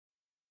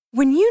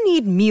When you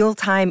need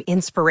mealtime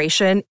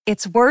inspiration,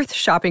 it's worth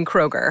shopping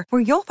Kroger,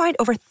 where you'll find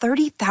over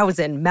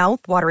 30,000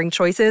 mouth-watering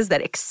choices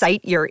that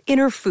excite your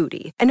inner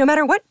foodie. And no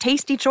matter what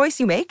tasty choice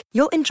you make,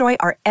 you'll enjoy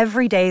our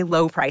everyday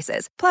low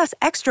prices, plus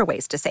extra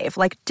ways to save,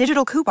 like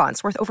digital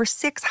coupons worth over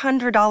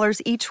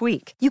 $600 each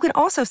week. You can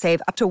also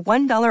save up to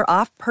 $1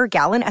 off per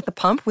gallon at the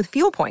pump with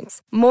fuel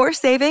points. More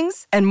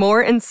savings and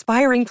more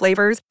inspiring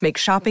flavors make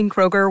shopping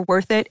Kroger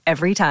worth it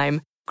every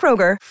time.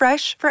 Kroger,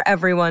 fresh for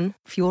everyone.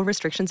 Fuel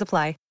restrictions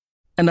apply.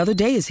 Another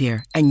day is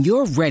here, and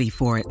you're ready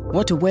for it.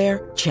 What to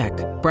wear? Check.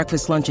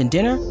 Breakfast, lunch, and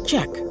dinner?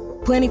 Check.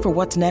 Planning for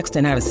what's next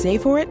and how to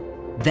save for it?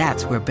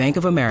 That's where Bank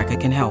of America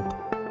can help.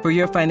 For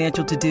your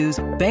financial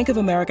to-dos, Bank of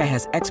America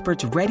has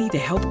experts ready to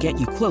help get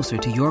you closer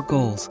to your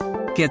goals.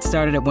 Get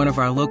started at one of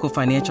our local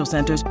financial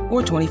centers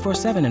or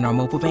 24/7 in our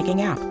mobile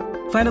banking app.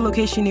 Find a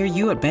location near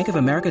you at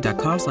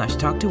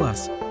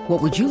bankofamerica.com/talktous.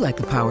 What would you like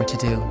the power to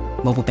do?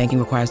 Mobile banking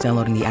requires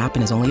downloading the app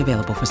and is only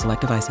available for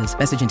select devices.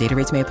 Message and data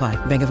rates may apply.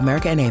 Bank of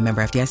America N.A.,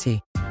 member FDIC.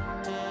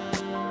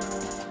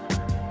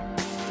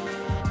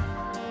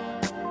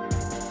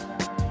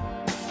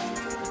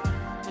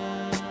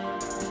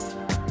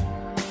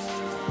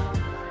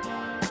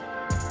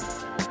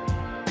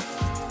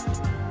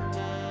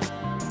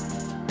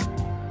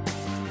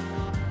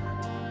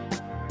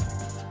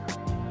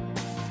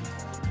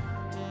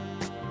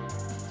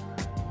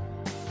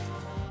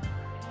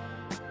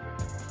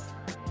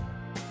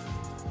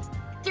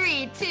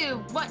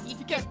 You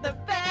get the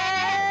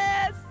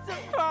best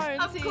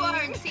of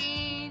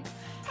quarantine.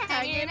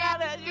 Hanging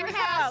out at your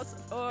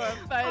house or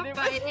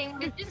fighting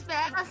with your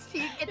spouse.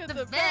 You get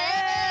the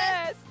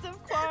best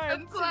of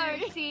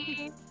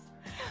quarantine.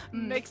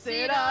 Mix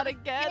it all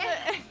together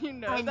and you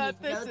know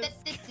that this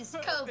is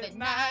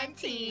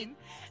COVID-19.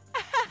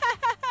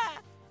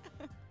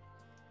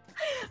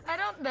 I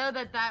don't know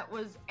that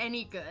was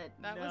any good.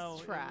 That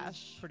was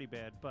trash. Pretty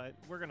bad, but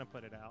we're going to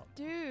put it out.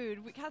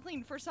 Dude,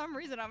 Kathleen, for some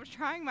reason, I was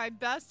trying my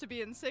best to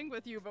be in sync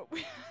with you, but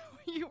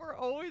you were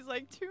always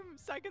like 2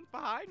 seconds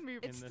behind me.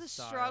 It's the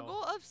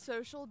struggle of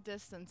social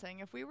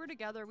distancing. If we were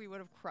together, we would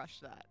have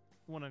crushed that.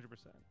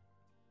 100%.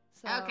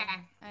 So,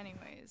 okay.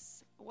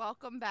 Anyways,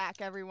 welcome back,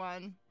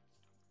 everyone.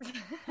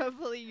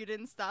 Hopefully you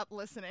didn't stop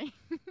listening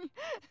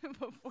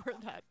before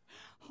that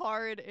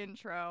horrid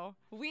intro.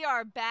 We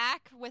are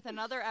back with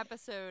another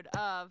episode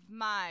of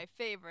my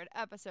favorite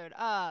episode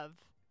of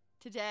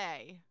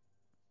today.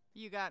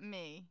 You got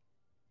me,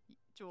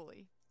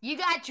 Julie. You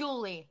got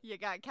Julie. You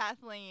got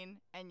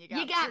Kathleen, and you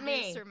got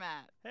producer me.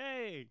 Matt.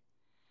 Hey.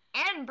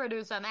 And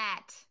producer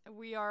Matt.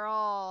 We are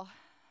all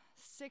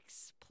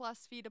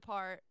 6+ feet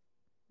apart,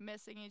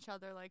 missing each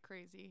other like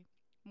crazy.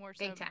 More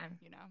so, big time.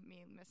 You know,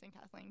 me missing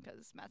Kathleen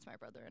because Matt's my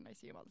brother and I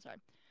see him all the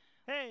time.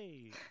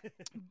 Hey!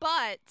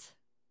 But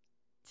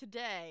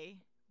today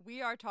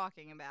we are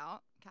talking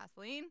about,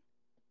 Kathleen?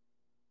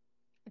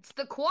 It's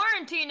the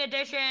quarantine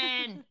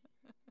edition!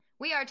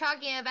 We are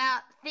talking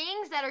about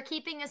things that are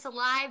keeping us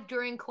alive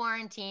during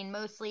quarantine,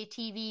 mostly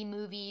TV,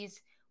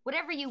 movies,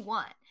 whatever you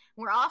want.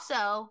 We're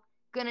also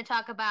going to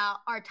talk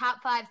about our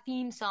top 5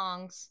 theme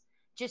songs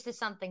just as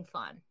something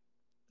fun.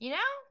 You know?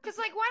 Because,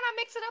 like, why not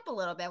mix it up a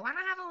little bit? Why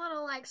not have a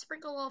little, like,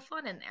 sprinkle a little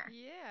fun in there?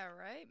 Yeah,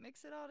 right?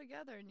 Mix it all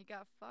together and you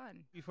got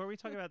fun. Before we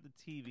talk about the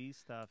TV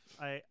stuff,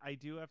 I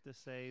do have to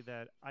say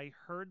that I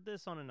heard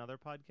this on another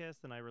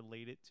podcast and I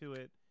related to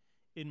it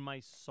in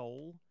my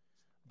soul.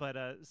 But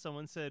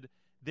someone said,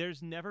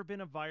 there's never been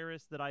a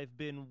virus that I've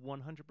been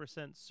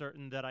 100%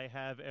 certain that I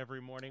have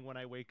every morning when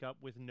I wake up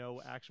with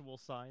no actual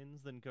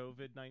signs than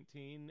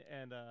COVID-19.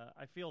 And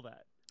I feel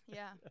that.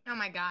 Yeah. Oh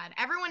my God.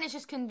 Everyone is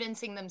just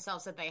convincing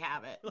themselves that they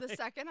have it. The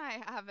second I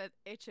have an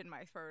itch in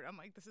my throat, I'm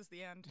like, this is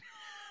the end.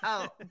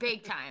 Oh,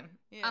 big time.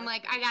 Yeah, I'm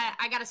like,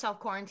 I gotta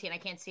self-quarantine. I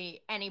can't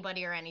see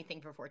anybody or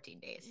anything for 14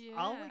 days. Yeah.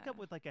 I'll wake up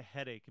with like a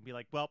headache and be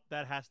like, well,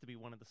 that has to be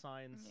one of the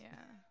signs. Yeah.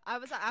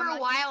 For a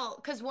while,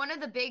 because one of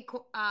the big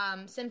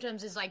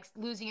symptoms is like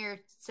losing your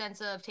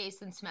sense of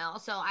taste and smell.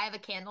 So I have a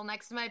candle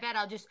next to my bed.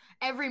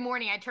 Every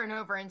morning I turn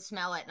over and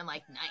smell it and I'm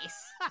like,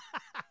 nice.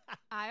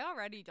 I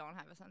already don't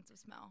have a sense of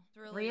smell.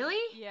 Really?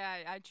 Yeah,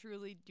 I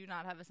truly do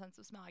not have a sense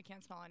of smell. I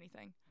can't smell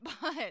anything.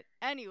 But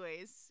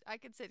anyways, I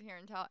could sit here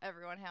and tell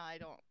everyone how I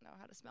don't know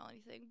how to smell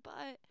anything,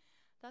 but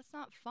that's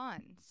not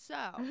fun.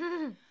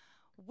 So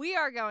we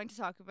are going to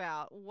talk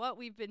about what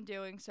we've been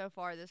doing so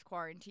far this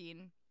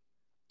quarantine,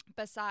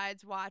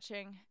 besides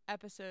watching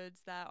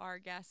episodes that our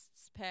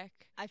guests pick.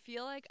 I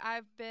feel like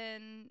I've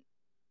been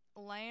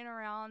laying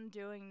around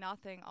doing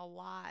nothing a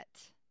lot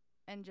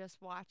and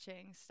just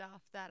watching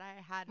stuff that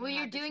I hadn't. Well,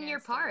 you're doing your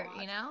part,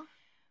 you know?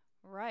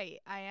 Right,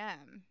 I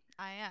am.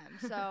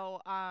 So,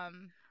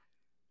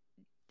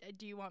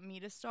 do you want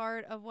me to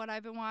start of what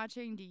I've been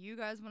watching? Do you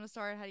guys want to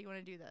start? How do you want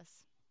to do this?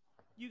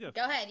 You go.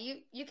 Go ahead.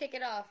 You kick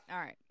it off. All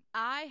right.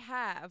 I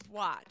have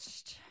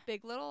watched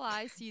Big Little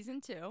Lies Season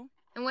 2.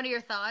 And what are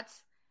your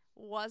thoughts?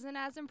 Wasn't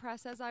as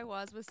impressed as I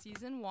was with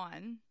Season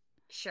 1.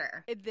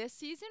 Sure. This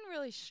season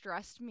really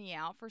stressed me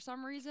out for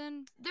some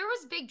reason. There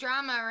was big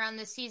drama around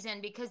this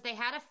season because they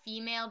had a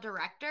female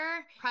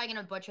director. Probably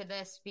gonna butcher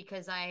this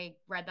because I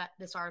read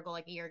this article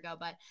like a year ago,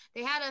 but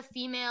they had a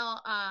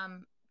female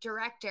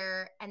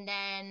director, and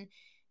then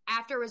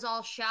after it was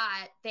all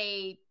shot,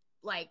 they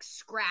like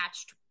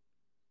scratched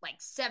like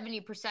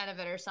 70% of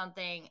it or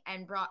something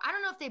and I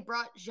don't know if they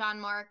brought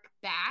Jean-Marc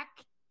back,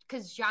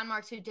 because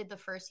Jean-Marc's who did the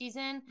first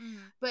season,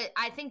 but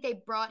I think they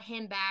brought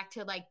him back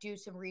to like do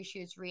some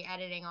reshoots,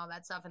 re-editing, all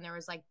that stuff, and there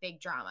was like big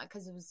drama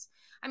because it was,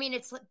 I mean,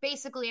 it's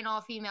basically an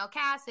all-female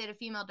cast. They had a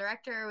female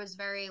director. It was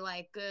very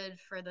like good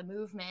for the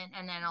movement,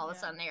 and then all of a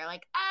sudden they're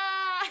like,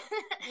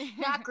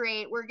 not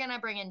great. We're gonna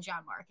bring in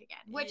Jean-Marc again,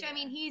 which I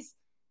mean, he's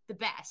the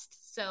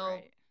best. So.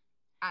 Right.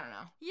 I don't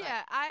know.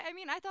 Yeah, I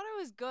mean, I thought it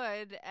was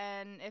good,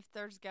 and if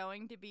there's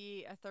going to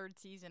be a third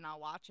season, I'll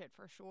watch it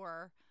for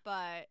sure.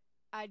 But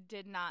I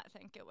did not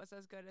think it was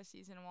as good as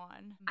season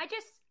 1.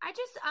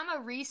 I'm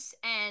a Reese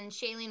and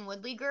Shailene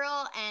Woodley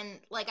girl, and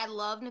like I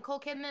love Nicole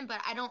Kidman, but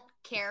I don't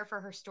care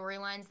for her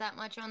storylines that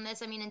much on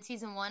this. I mean, in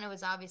season 1, it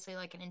was obviously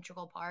like an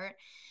integral part.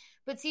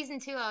 But season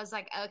 2, I was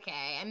like,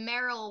 okay. And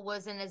Meryl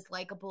wasn't as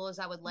likable as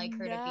I would like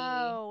her to be.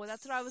 No,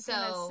 that's what I was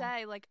going to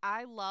say. Like,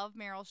 I love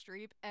Meryl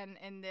Streep, and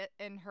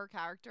in her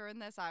character in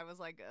this, I was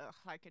like, ugh,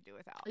 I could do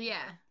without her.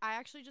 I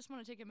actually just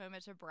want to take a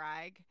moment to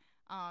brag.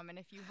 And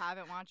if you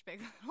haven't watched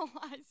Big Little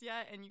Lies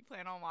yet and you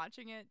plan on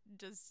watching it,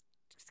 just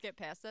skip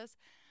past this.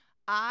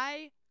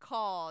 I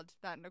called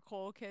that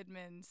Nicole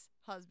Kidman's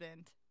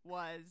husband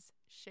was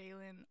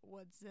Shailene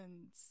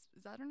Woodsin's.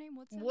 Is that her name?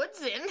 Woodson?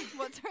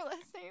 What's her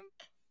last name?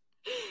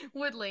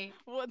 Woodley.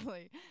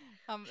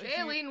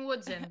 Shailene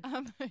Woodson.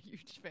 I'm a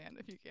huge fan,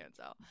 if you can't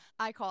tell.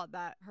 I called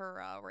that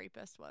her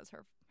rapist was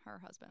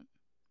her husband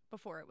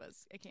before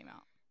it came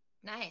out.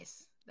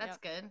 Nice. That's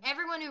good.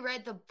 Everyone who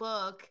read the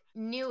book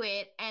knew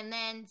it, and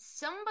then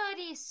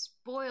somebody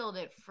spoiled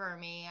it for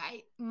me.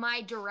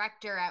 My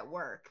director at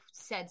work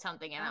said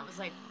something, and I was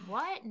like,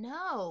 what?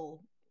 No.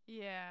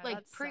 Yeah, like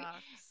that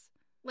sucks.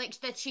 Like,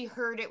 that she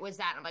heard it was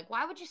that. I'm like,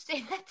 why would you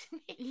say that to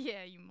me?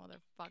 Yeah, you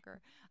motherfucker.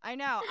 I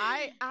know.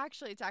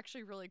 It's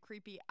actually really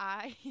creepy.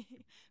 I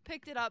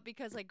picked it up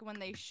because, like, when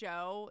they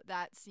show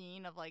that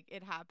scene of, like,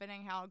 it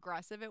happening, how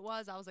aggressive it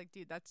was, I was like,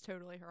 dude, that's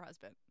totally her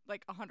husband.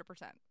 Like, 100%.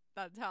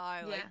 That's how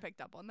I,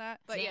 picked up on that.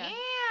 But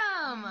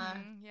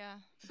damn! Yeah.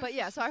 But,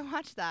 yeah, so I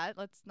watched that.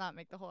 Let's not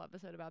make the whole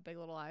episode about Big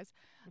Little Lies.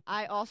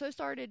 I also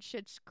started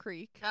Schitt's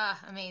Creek.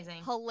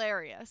 Amazing.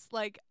 Hilarious.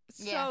 Like,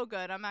 so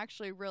good. I'm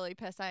actually really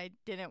pissed I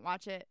didn't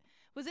watch it.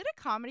 Was it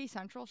a Comedy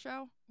Central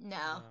show?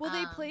 No. Well,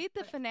 they played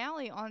the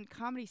finale on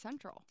Comedy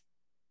Central.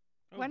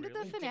 When did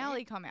the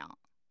finale come out?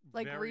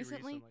 Like, Very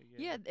recently?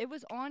 Yeah, it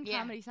was on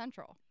Comedy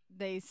Central.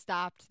 They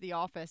stopped The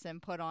Office and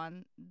put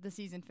on the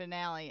season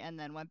finale and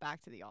then went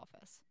back to The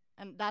Office.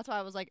 And that's why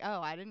I was like,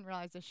 oh, I didn't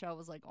realize the show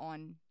was, like,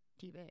 on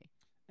TV.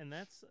 And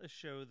that's a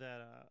show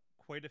that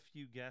quite a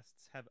few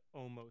guests have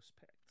almost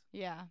picked.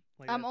 Yeah.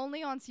 Like I'm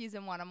only on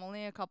season 1. I'm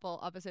only a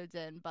couple episodes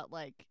in, but,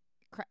 like,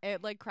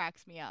 it, like,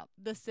 cracks me up.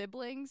 The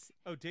siblings.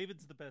 Oh,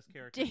 David's the best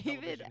character in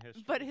television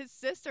history. But his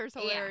sister's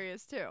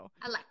hilarious, too.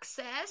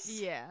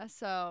 Alexis. Yeah,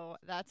 so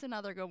that's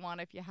another good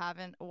one. If you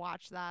haven't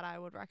watched that, I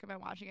would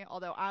recommend watching it.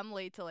 Although I'm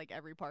late to, like,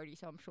 every party,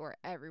 so I'm sure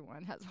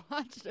everyone has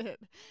watched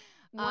it.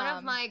 One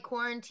of my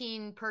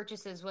quarantine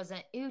purchases was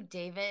an Ooh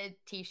David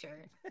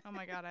t-shirt. Oh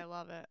my God, I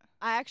love it.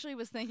 I actually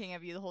was thinking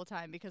of you the whole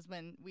time because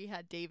when we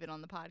had David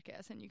on the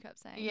podcast and you kept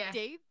saying,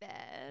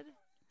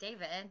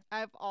 David.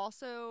 I've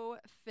also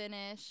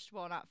finished,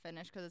 well, not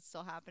finished because it's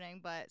still happening,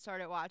 but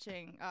started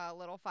watching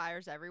Little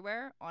Fires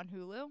Everywhere on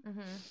Hulu.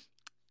 Mm-hmm.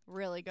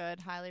 Really good.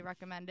 Highly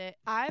recommend it.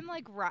 I'm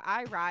like,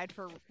 I ride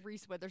for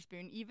Reese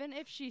Witherspoon. Even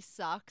if she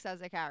sucks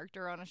as a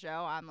character on a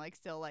show, I'm like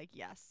still like,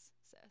 yes.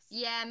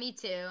 Yeah, me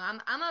too.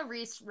 I'm a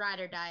Reese ride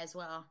or die as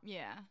well.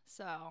 Yeah,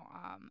 so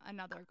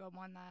another good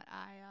one that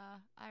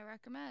I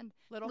recommend.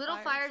 Little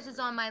Fires is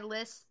on my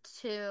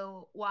list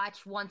to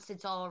watch once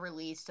it's all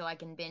released, so I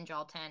can binge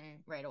all 10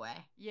 right away.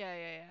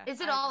 Yeah. Is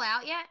it all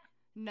out yet?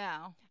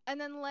 No. And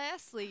then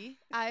lastly,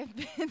 I've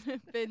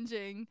been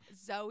binging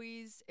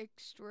Zoe's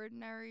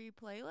Extraordinary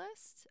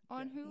Playlist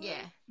on Hulu.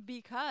 Yeah.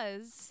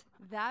 Because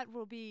that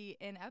will be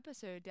an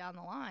episode down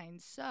the line.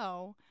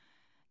 So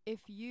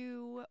if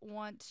you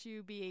want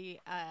to be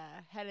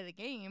ahead of the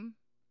game,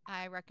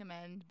 I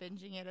recommend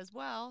binging it as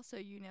well so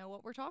you know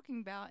what we're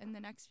talking about in the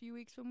next few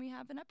weeks when we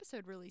have an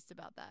episode released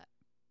about that.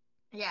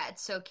 Yeah,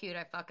 it's so cute.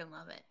 I fucking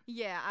love it.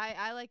 Yeah,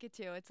 I like it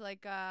too. It's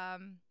like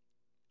a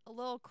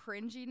little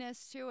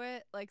cringiness to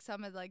it, like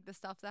some of like the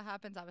stuff that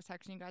happens. I was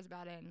texting you guys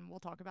about it, and we'll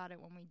talk about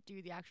it when we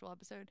do the actual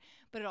episode.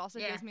 But it also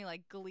gives me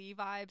like Glee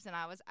vibes, and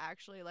I was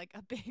actually like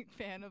a big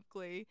fan of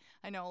Glee.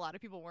 I know a lot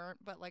of people weren't,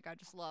 but like I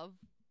just love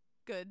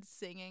good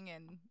singing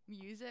and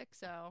music.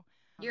 So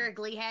you're a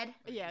Glee head?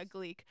 Yeah,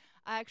 Gleek.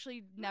 I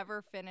actually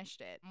never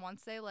finished it.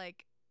 Once they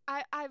like,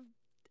 I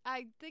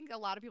think a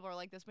lot of people are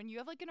like this. When you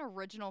have like an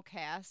original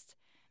cast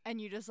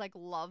and you just like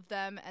love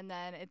them, and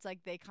then it's like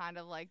they kind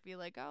of like be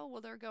like, oh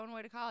well, they're going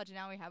away to college and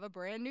now we have a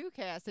brand new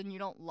cast, and you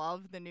don't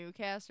love the new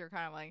cast, you're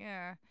kind of like,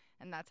 eh.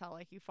 and that's how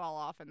like you fall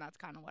off, and that's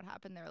kind of what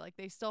happened there. Like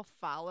they still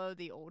follow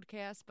the old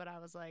cast, but I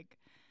was like,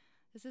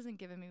 this isn't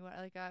giving me what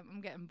like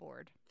I'm getting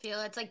bored.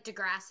 Feel it's like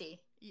Degrassi.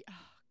 Yeah,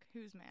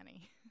 who's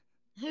Manny?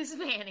 Who's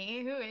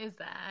Manny? Who is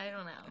that? I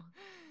don't know.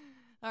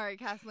 All right,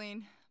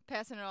 Kathleen,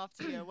 passing it off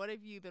to you. What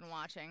have you been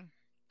watching?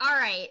 All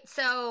right,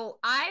 so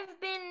I've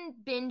been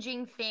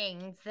binging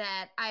things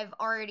that I've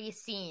already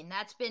seen.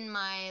 That's been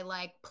my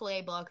like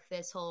playbook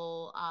this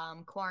whole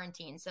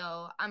quarantine.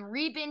 So I'm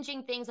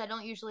re-binging things I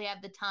don't usually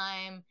have the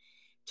time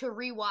to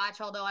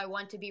rewatch, although I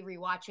want to be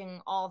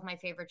rewatching all of my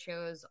favorite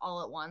shows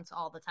all at once,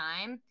 all the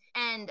time.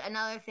 And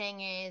another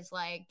thing is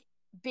like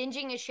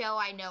binging a show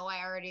I know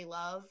I already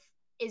love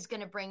is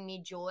going to bring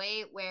me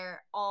joy,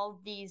 where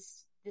all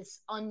this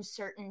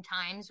uncertain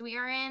times we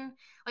are in,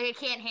 like I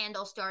can't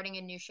handle starting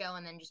a new show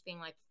and then just being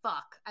like,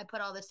 fuck, I put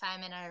all this time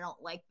in and I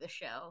don't like the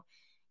show,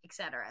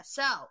 etc.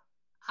 So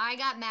I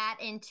got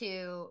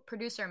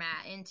producer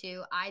Matt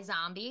into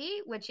iZombie,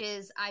 which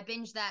is, I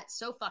binged that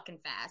so fucking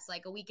fast,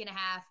 like a week and a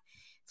half.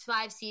 It's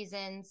 5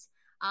 seasons.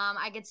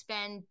 I could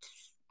spend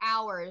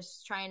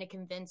hours trying to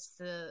convince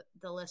the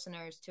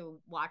listeners to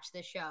watch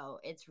the show.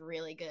 It's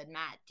really good.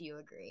 Matt, do you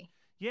agree?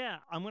 Yeah,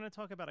 I'm going to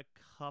talk about a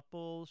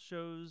couple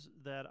shows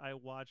that I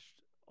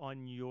watched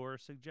on your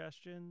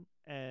suggestion,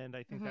 and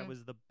I think that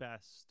was the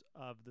best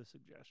of the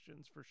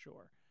suggestions for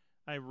sure.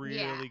 I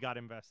really got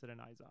invested in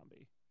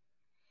iZombie.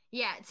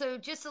 Yeah, so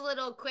just a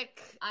little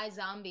quick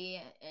iZombie,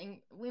 and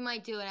we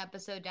might do an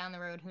episode down the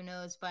road, who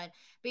knows, but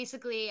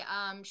basically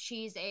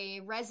she's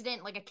a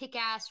resident, like a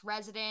kick-ass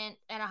resident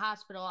in a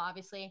hospital,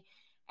 obviously,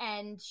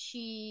 and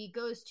she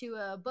goes to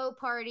a boat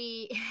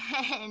party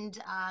and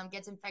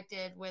gets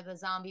infected with a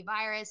zombie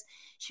virus.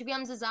 She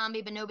becomes a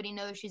zombie, but nobody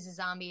knows she's a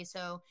zombie,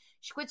 so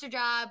she quits her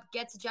job,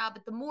 gets a job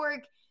at the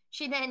morgue.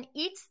 She then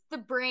eats the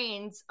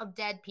brains of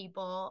dead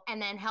people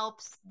and then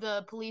helps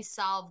the police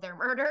solve their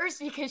murders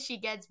because she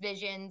gets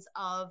visions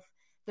of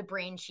the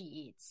brain she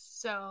eats.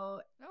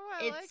 So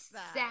I like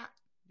that.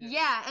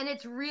 Yeah, and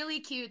it's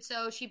really cute.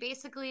 So she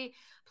basically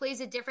plays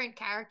a different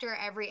character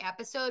every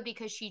episode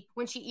because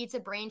when she eats a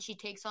brain, she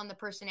takes on the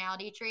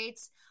personality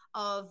traits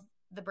of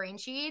the brain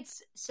she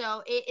eats.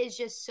 So it is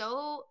just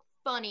so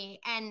funny.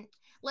 And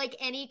like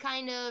any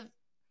kind of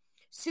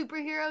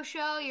superhero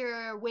show,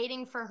 you're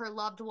waiting for her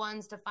loved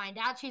ones to find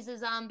out she's a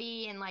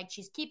zombie and like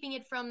she's keeping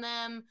it from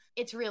them.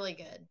 It's really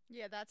good.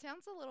 Yeah, that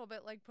sounds a little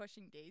bit like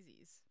Pushing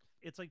Daisies.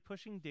 It's like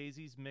Pushing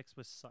Daisies mixed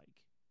with Psych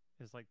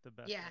is like the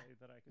best way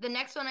that I could. The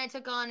next one I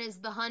took on is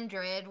The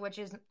 100, which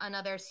is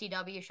another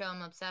CW show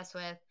I'm obsessed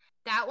with.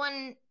 That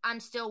one I'm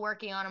still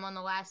working on. I'm on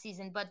the last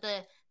season, but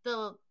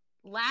the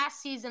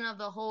last season of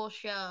the whole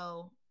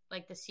show,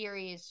 like the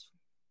series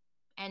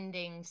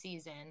ending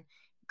season,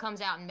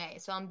 comes out in May,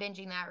 so I'm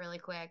binging that really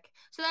quick.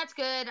 So that's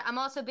good. I'm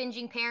also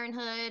binging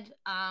Parenthood,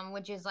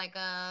 which is like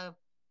a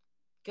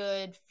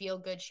good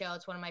feel-good show.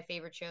 It's one of my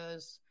favorite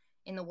shows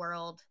in the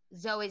world.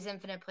 Zoe's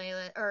Infinite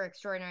Playlist, or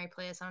Extraordinary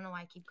Playlist. I don't know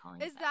why I keep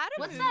calling it. Is that a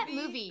What's movie? that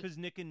movie? Because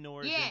Nick and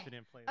Nora's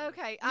Infinite Playlist.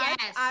 Okay,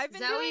 Yes, I've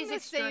been Zoe's doing the same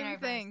Extraordinary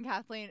thing,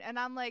 Kathleen, and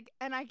I'm like,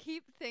 and I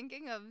keep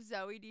thinking of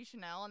Zoe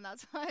Deschanel, and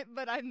that's why.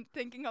 But I'm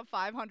thinking of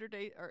 500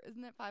 Days, or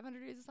isn't it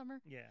 500 Days of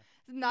Summer? Yeah.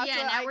 Not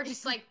yeah, now we're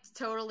just like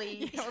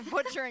totally. Yeah, we're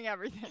butchering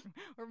everything.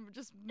 We're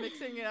just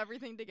mixing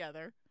everything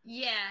together.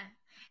 Yeah.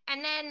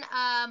 And then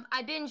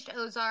I binged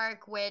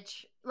Ozark,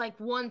 which like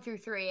 1 through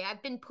 3.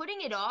 I've been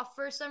putting it off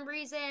for some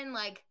reason.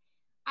 Like,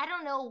 I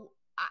don't know.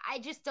 I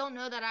just don't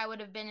know that I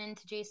would have been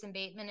into Jason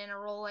Bateman in a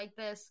role like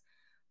this.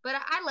 But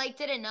I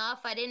liked it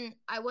enough.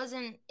 I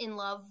wasn't in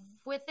love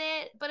with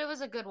it, but it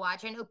was a good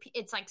watch. I know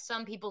it's like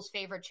some people's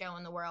favorite show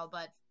in the world,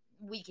 but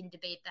we can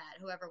debate that.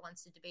 Whoever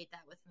wants to debate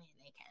that with me,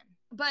 they can.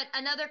 But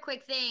another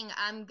quick thing,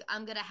 I'm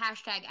going to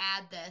hashtag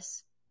add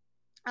this.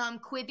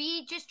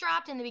 Quibi just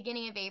dropped in the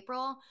beginning of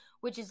April,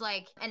 which is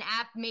like an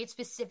app made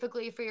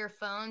specifically for your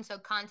phone, so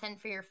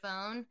content for your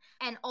phone.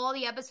 And all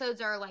the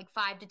episodes are like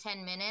 5 to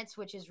 10 minutes,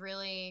 which is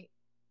really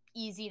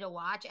easy to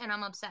watch, and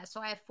I'm obsessed.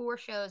 So I have 4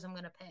 shows I'm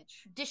going to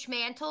pitch.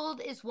 Dismantled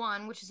is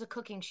one, which is a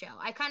cooking show.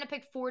 I kind of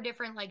picked 4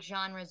 different like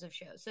genres of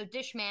shows. So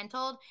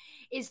Dismantled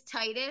is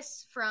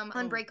Titus from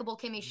Unbreakable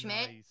Kimmy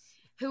Schmidt. Nice.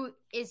 Who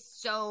is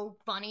so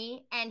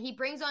funny, and he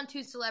brings on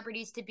 2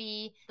 celebrities to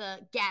be the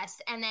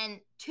guests, and then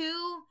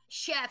 2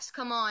 chefs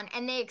come on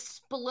and they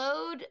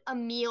explode a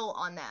meal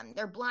on them.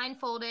 They're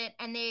blindfolded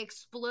and they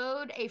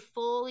explode a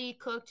fully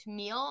cooked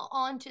meal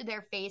onto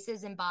their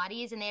faces and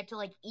bodies, and they have to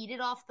like eat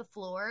it off the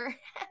floor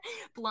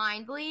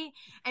blindly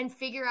and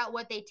figure out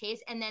what they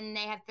taste, and then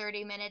they have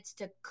 30 minutes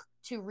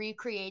to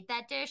recreate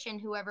that dish, and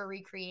whoever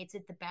recreates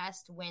it the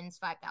best wins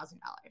 $5,000.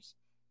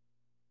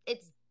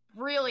 It's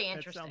really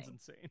interesting. That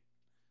sounds insane.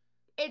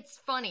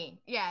 It's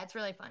funny. Yeah, it's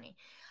really funny.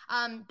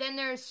 Then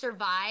there's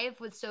Survive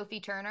with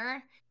Sophie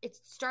Turner. It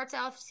starts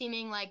off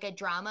seeming like a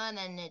drama, and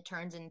then it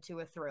turns into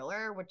a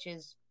thriller, which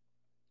is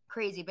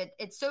crazy. But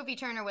it's Sophie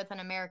Turner with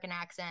an American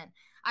accent.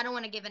 I don't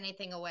want to give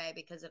anything away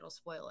because it'll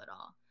spoil it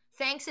all.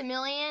 Thanks a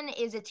Million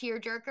is a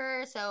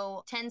tearjerker.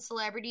 So 10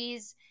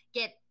 celebrities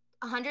get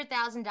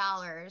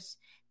 $100,000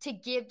 to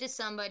give to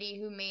somebody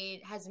who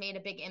has made a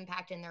big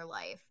impact in their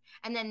life,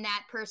 and then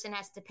that person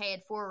has to pay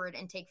it forward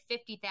and take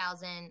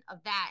 50,000 of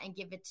that and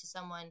give it to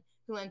someone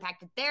who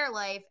impacted their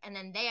life, and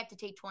then they have to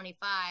take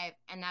 25,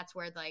 and that's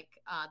where like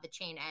the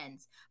chain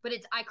ends. But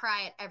I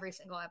cry at every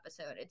single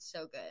episode. It's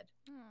so good.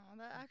 Oh,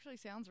 that actually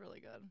sounds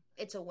really good.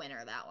 It's a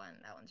winner, that one.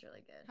 That one's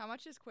really good. How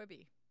much is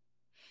Quibi?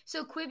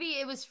 So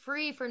Quibi, it was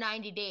free for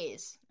 90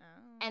 days,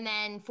 and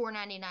then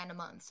 $4.99 a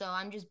month. So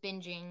I'm just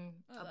binging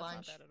a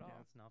bunch. Not bad at all.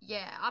 Yeah, it's not bad.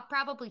 Yeah, I'll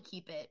probably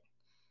keep it,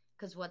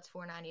 because what's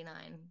 $4.99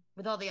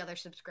 with all the other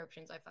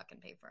subscriptions I fucking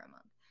pay for a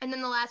month. And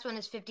then the last one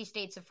is 50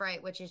 States of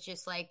Fright, which is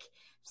just like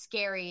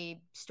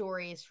scary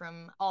stories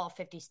from all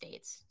 50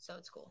 states. So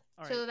it's cool.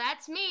 All So right.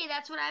 that's me.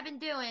 That's what I've been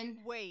doing.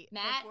 Wait,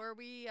 Matt? before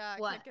we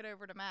What? kick it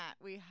over to Matt,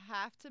 we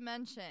have to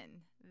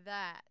mention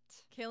that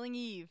Killing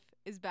Eve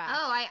is back.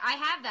 Oh, I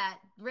have that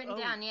written Oh.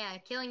 down. Yeah,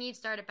 Killing Eve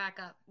started back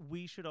up.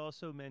 We should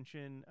also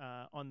mention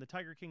on the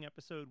Tiger King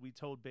episode, we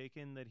told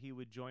Bacon that he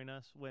would join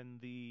us when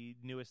the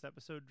newest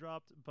episode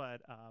dropped,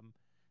 but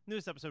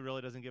newest episode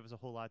really doesn't give us a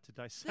whole lot to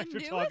The dissect or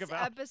talk newest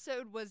about.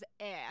 episode was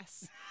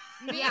ass.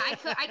 Yeah,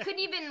 I couldn't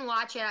even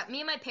watch it. Me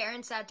and my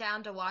parents sat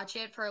down to watch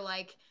it for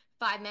like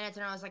 5 minutes,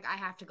 and I was like, I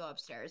have to go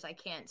upstairs. I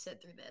can't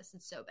sit through this.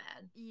 It's so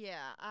bad.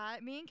 Yeah,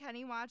 me and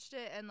Kenny watched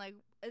it, and like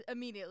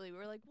immediately we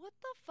were like, "What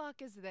the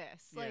fuck is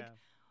this?" Yeah.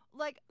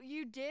 Like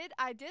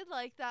I did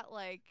like that.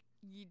 Like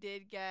you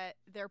did get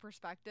their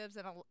perspectives,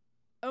 and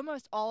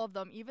almost all of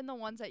them, even the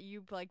ones that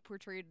you like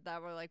portrayed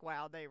that were like,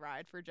 "Wow, they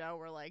ride for Joe,"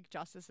 were like,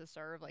 "Justice is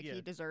served." Like Yeah.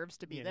 he deserves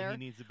to be Yeah, there. he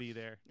needs to be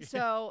there.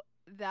 So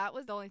that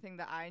was the only thing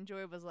that I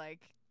enjoyed, was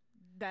like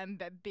them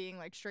being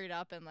like straight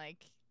up and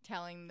like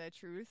telling the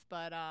truth.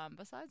 But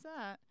besides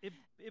that, It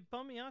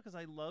bummed me out because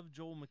I love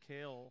Joel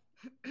McHale,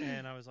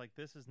 and I was like,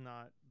 this is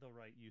not the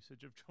right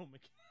usage of Joel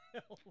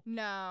McHale.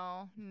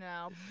 no.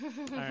 All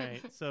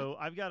right, so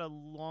I've got a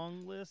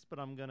long list, but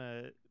I'm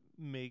gonna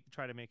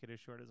try to make it as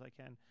short as I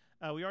can.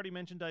 We already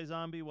mentioned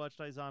iZombie. Watched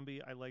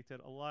iZombie. I liked it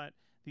a lot.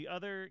 The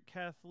other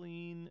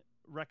Kathleen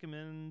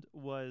recommend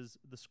was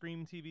the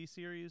Scream TV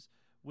series,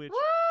 which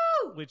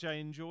Woo! which I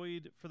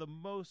enjoyed for the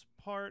most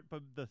part,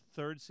 but the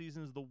third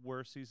season is the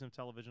worst season of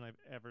television I've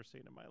ever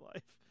seen in my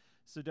life.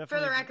 So For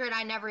definitely, the record,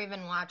 I never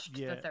even watched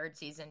Yeah. the third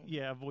season.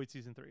 yeah, avoid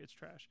season 3. It's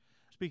trash.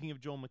 Speaking of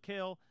Joel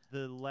McHale,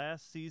 the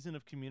last season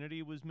of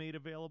Community was made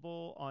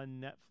available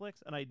on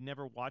Netflix, and I'd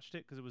never watched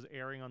it because it was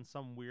airing on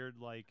some weird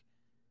like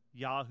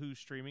Yahoo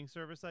streaming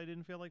service I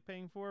didn't feel like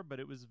paying for, but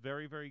it was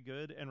very, very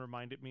good and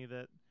reminded me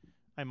that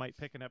I might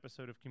pick an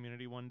episode of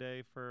Community one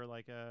day for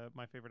like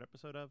my favorite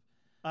episode of.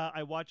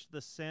 I watched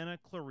the Santa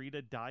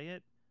Clarita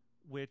Diet,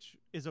 which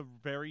is a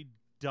very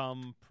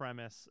dumb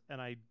premise, and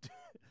I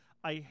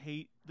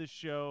hate the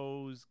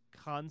show's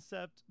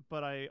concept,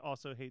 but I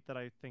also hate that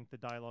I think the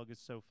dialogue is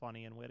so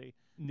funny and witty.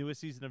 Newest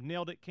season of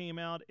Nailed It came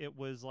out. It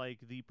was like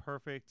the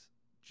perfect,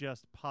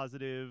 just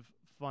positive,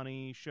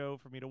 funny show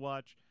for me to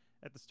watch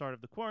at the start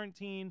of the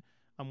quarantine.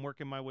 I'm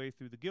working my way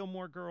through the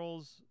Gilmore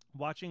Girls,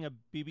 watching a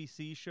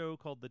BBC show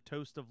called The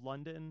Toast of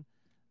London,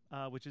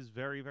 which is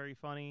very, very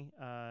funny,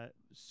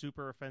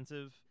 super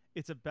offensive.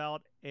 It's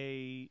about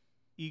a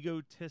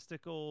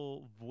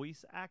egotistical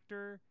voice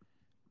actor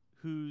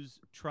who's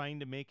trying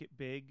to make it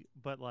big,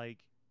 but like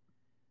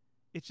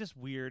it's just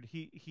weird.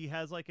 He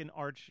has like an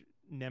arch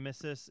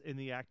nemesis in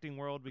the acting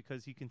world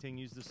because he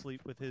continues to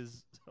sleep with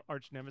his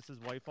arch nemesis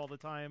wife all the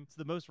time. It's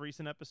the most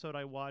recent episode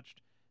I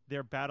watched.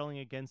 They're battling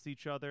against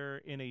each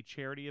other in a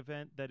charity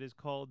event that is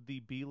called the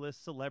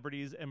B-List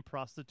Celebrities and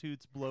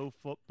Prostitutes Blow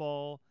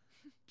Football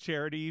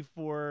Charity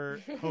for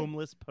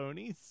Homeless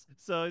Ponies.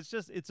 So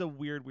it's a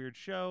weird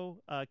show.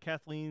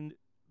 Kathleen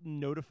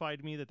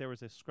notified me that there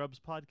was a Scrubs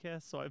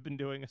podcast, so I've been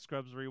doing a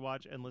Scrubs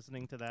rewatch and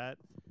listening to that,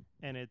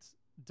 and it's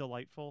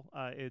delightful.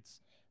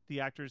 It's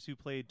the actors who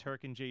played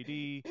Turk and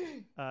JD,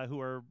 who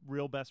are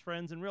real best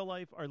friends in real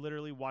life, are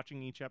literally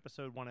watching each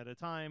episode one at a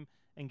time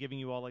and giving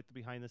you all like the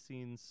behind the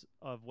scenes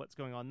of what's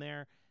going on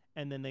there.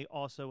 And then they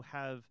also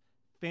have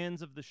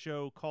fans of the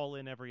show call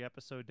in every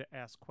episode to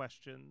ask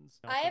questions.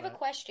 I have a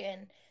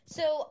question.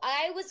 So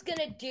I was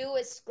gonna do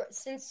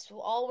since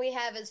all we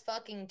have is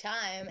fucking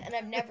time, and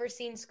I've never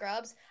seen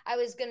Scrubs. I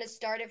was gonna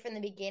start it from the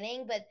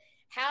beginning, but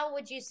how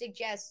would you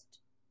suggest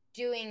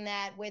doing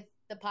that with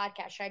the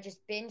podcast? Should I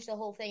just binge the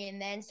whole thing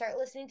and then start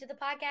listening to the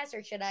podcast,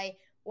 or should I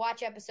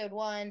watch episode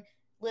 1,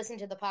 listen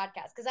to the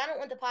podcast? Because I don't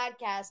want the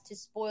podcast to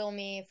spoil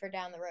me for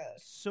down the road.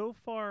 So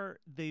far,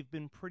 they've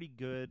been pretty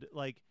good.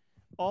 Like,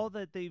 all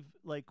that they've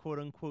like quote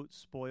unquote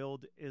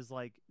spoiled is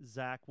like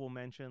Zach will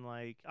mention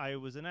like I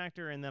was an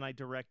actor and then I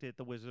directed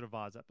the Wizard of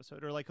Oz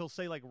episode, or like he'll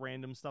say like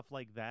random stuff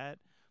like that,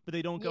 but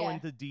they don't go Yeah.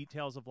 into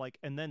details of like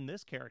and then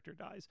this character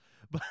dies.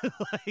 But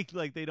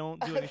like they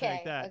don't do anything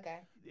like that. Okay.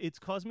 It's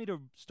caused me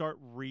to start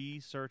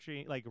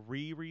researching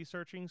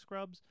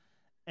Scrubs,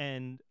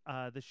 and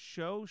the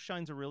show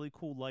shines a really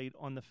cool light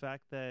on the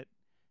fact that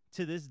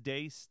to this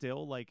day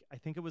still, like I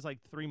think it was like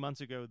 3 months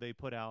ago they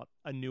put out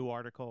a new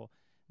article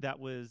that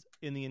was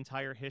in the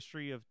entire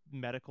history of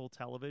medical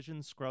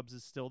television, Scrubs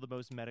is still the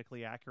most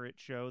medically accurate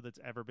show that's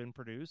ever been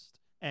produced.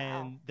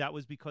 And that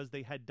was because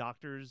they had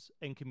doctors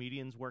and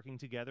comedians working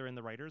together in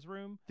the writer's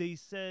room. They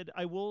said,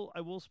 I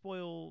will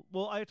spoil,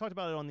 well, I talked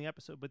about it on the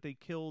episode, but they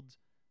killed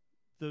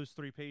those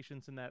 3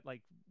 patients in that,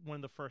 like, one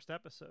of the first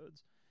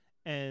episodes.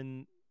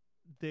 And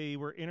they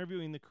were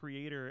interviewing the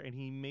creator, and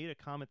he made a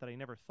comment that I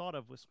never thought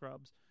of with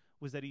Scrubs,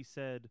 was that he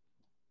said,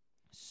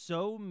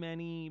 so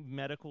many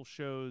medical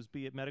shows,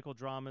 be it medical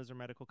dramas or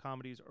medical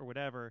comedies or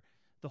whatever,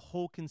 the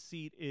whole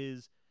conceit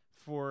is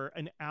for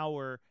an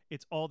hour,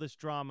 it's all this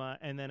drama,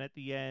 and then at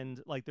the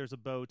end, like, there's a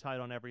bow tied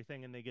on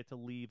everything and they get to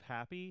leave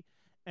happy.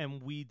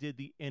 And we did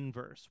the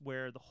inverse,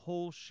 where the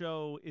whole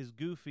show is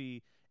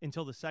goofy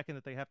until the second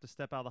that they have to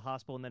step out of the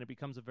hospital, and then it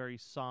becomes a very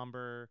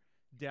somber,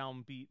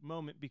 downbeat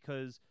moment,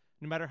 because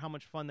no matter how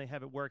much fun they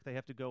have at work, they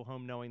have to go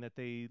home knowing that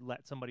they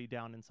let somebody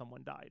down and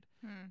someone died.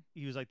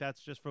 He was like,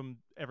 that's just from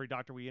every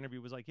doctor we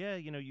interviewed was like, yeah,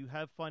 you know, you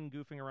have fun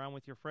goofing around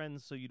with your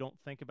friends so you don't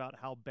think about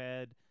how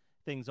bad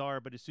things are,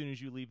 but as soon as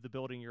you leave the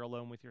building, you're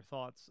alone with your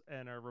thoughts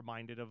and are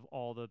reminded of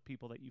all the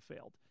people that you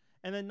failed.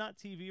 And then, not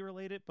TV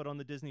related, but on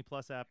the Disney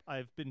Plus app,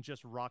 I've been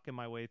just rocking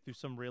my way through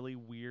some really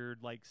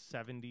weird, like,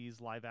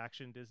 70s live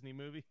action Disney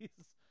movies.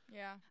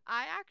 Yeah.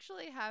 I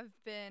actually have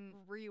been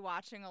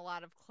rewatching a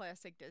lot of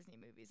classic Disney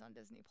movies on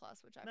Disney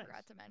Plus, which I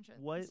forgot to mention.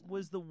 What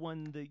was the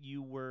one that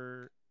you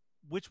were,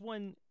 which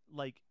one,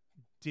 like,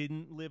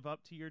 didn't live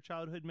up to your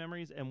childhood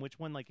memories, and which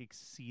one, like,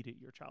 exceeded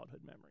your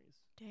childhood memories?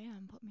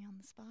 Damn, put me on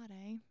the spot,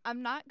 eh?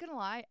 I'm not gonna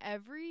lie,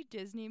 every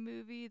Disney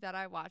movie that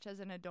I watch as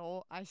an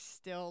adult, I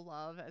still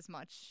love as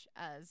much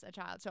as a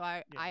child. So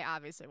I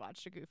obviously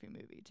watched a Goofy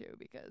movie too,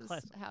 because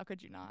how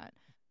could you not?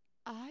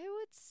 I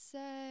would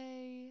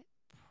say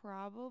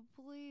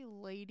probably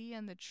Lady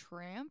and the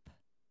Tramp.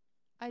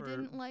 I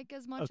didn't like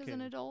as much as an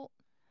adult.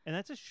 And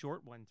that's a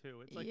short one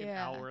too. It's like an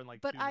hour and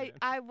like 2 minutes.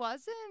 But I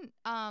wasn't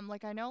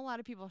like, I know a lot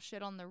of people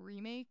shit on the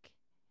remake.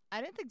 I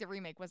didn't think the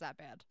remake was that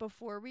bad.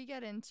 Before we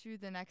get into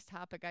the next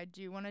topic, I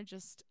do want to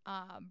just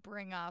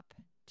bring up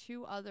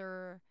 2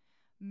 other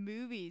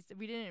movies that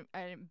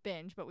I didn't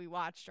binge, but we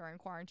watched during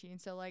quarantine.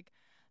 So, like,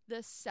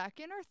 the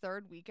second or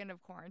third weekend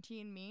of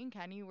quarantine, me and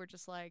Kenny were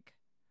just like,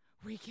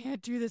 we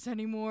can't do this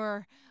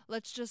anymore.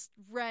 Let's just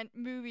rent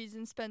movies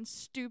and spend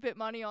stupid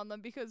money on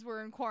them because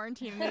we're in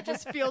quarantine and it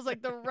just feels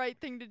like the right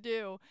thing to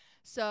do.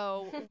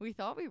 So we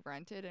thought we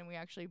rented, and we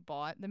actually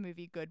bought the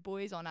movie Good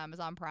Boys on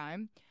Amazon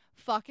Prime.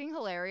 Fucking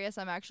hilarious.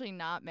 I'm actually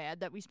not mad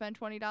that we spent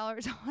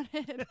 $20 on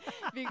it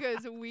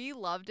because we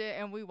loved it,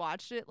 and we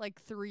watched it like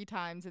 3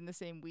 times in the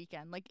same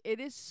weekend. Like, it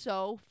is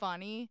so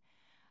funny.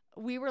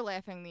 We were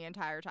laughing the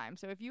entire time.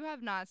 So if you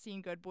have not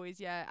seen Good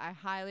Boys yet, I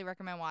highly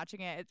recommend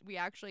watching it. We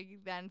actually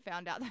then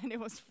found out that it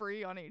was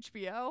free on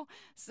HBO.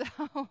 So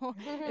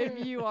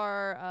if you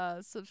are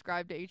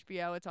subscribed to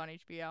HBO, it's on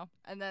HBO.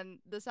 And then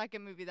the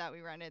second movie that we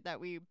rented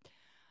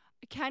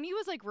Kenny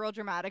was like real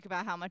dramatic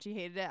about how much he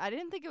hated it. I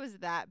didn't think it was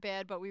that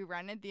bad, but we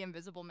rented The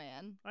Invisible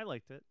Man. I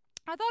liked it.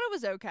 I thought it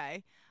was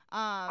okay.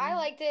 I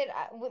liked it.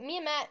 Me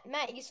and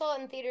Matt, you saw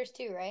it in theaters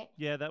too, right?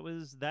 Yeah, that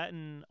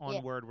and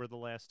Onward were the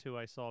last 2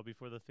 I saw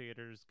before the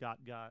theaters got.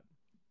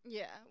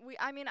 Yeah,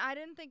 I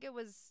didn't think it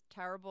was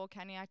terrible.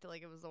 Kenny acted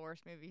like it was the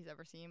worst movie he's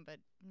ever seen, but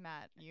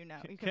Matt, you know,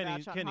 you can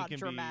vouch on how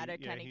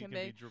dramatic Kenny can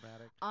be.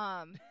 Dramatic.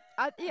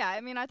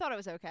 I thought it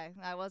was okay.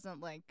 I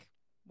wasn't like,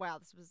 wow,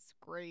 this was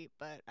great,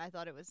 but I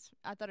thought it was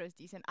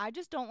decent. I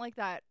just don't like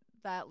that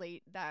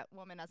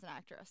woman as an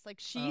actress. Like,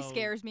 she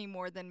scares me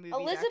more than movies.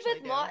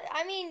 Elizabeth Moss.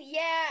 I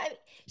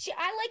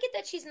like it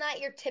that she's not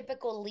your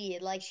typical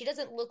lead. Like, she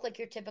doesn't look like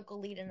your typical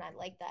lead, and I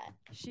like that.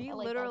 She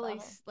literally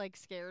like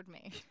scared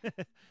me.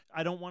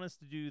 I don't want us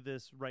to do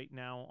this right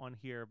now on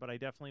here, but I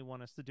definitely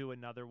want us to do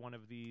another one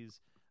of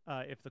these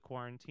if the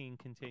quarantine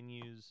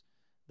continues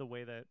the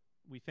way that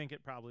we think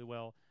it probably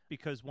will,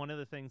 because one of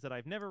the things that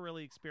I've never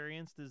really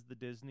experienced is the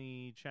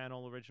Disney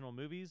Channel original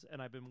movies,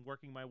 and I've been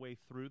working my way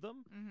through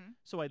them.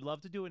 So I'd love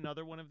to do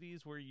another one of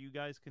these where you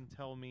guys can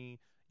tell me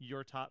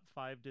your top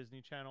 5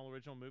 Disney Channel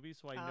original movies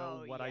so I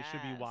know what I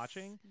should be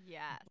watching.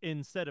 Yes.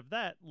 Instead of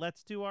that,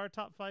 let's do our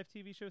top 5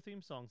 TV show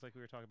theme songs like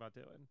we were talking about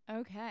doing.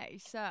 Okay,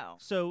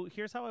 so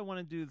here's how I want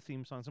to do the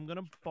theme songs. I'm going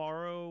to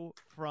borrow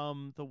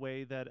from the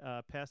way that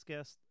past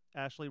guest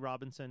Ashley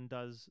Robinson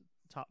does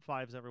top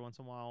 5s every once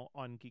in a while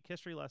on Geek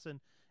History Lesson,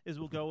 is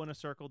we'll go in a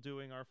circle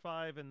doing our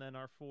 5 and then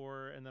our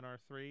 4 and then our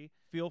 3.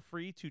 Feel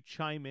free to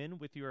chime in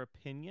with your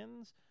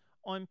opinions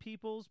on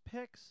people's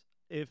picks.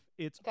 If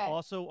it's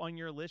also on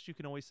your list, you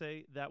can always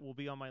say that will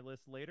be on my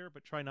list later,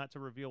 but try not to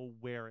reveal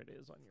where it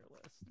is on your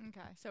list.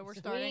 Okay, so we're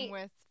starting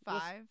with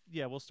 5?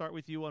 We'll start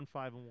with you on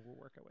 5 and we'll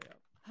work our way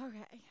up.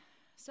 Okay,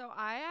 so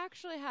I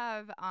actually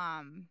have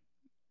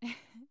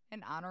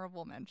an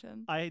honorable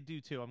mention. I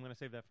do too. I'm going to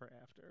save that for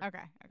after.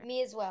 Okay.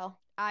 Me as well.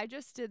 I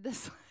just did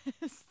this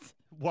list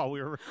while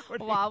we were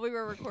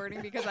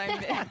recording because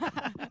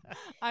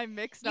I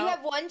mixed up. You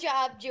have one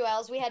job,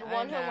 Joelle. We had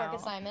one homework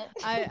assignment.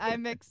 I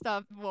mixed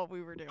up what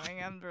we were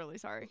doing. I'm really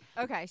sorry.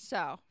 Okay,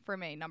 so for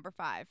me, number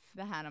 5,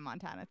 the Hannah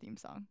Montana theme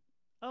song.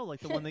 Oh, like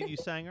the one that you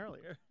sang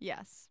earlier.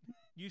 Yes.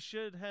 You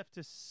should have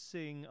to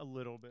sing a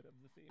little bit of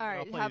the theme. All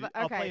right.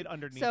 I'll play it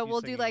underneath. So you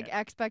we'll do singing like it.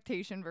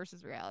 expectation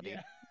versus reality.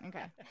 Yeah.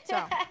 Okay. So,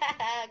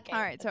 Okay,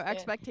 all right. So let's do it.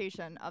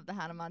 expectation of the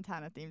Hannah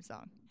Montana theme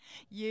song.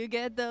 You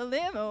get the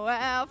limo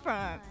out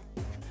front.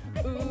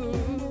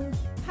 Ooh,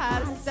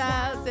 hot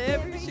styles,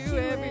 every shoe,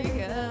 every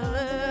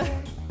color.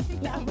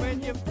 Now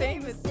when you're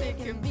famous, it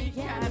can be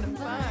kind of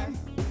fun.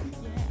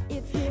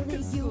 It's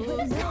really you who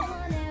no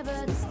one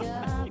ever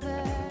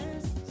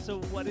discovers. So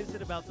what is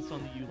it about the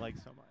song that you like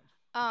so much?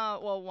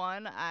 Well,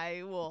 one,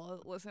 I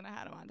will listen to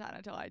Hannah Montana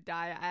until I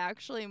die. I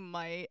actually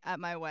might, at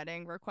my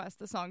wedding, request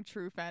the song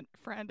True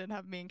Friend and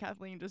have me and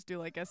Kathleen just do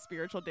like a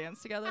spiritual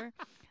dance together.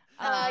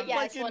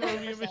 Yes, like in 100%.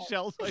 Romeo and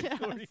Michelle's like Yes.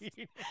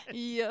 40.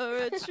 You're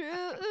a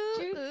true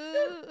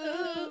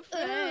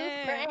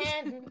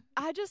friend.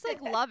 I just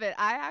like love it.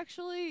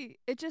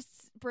 It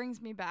just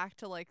brings me back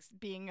to like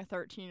being a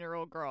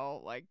 13-year-old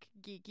girl, like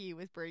geeky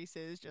with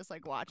braces, just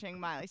like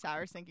watching Miley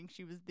Cyrus thinking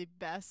she was the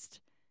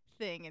best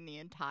thing in the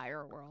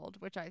entire world,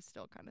 which I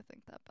still kind of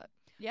think that, but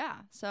yeah,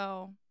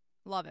 so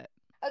love it.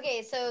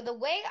 Okay, so the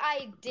way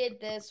I did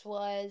this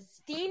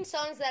was theme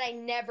songs that I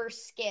never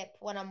skip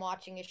when I'm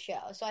watching a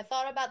show. So I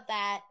thought about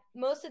that.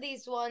 Most of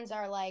these ones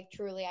are like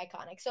truly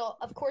iconic. So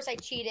of course I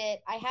cheated.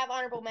 I have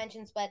honorable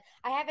mentions, but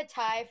I have a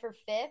tie for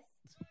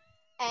fifth,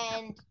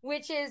 and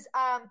which is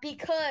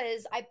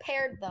because I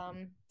paired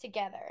them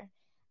together.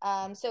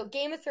 So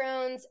Game of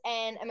Thrones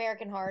and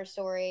American Horror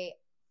Story,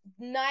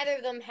 neither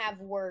of them have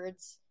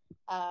words.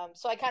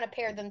 So I kind of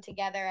paired them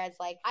together as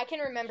like, I can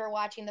remember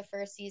watching the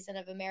first season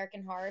of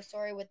American Horror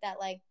Story with that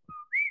like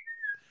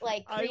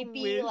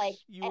creepy, I wish like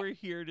you were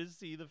here to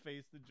see the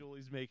face that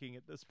Julie's making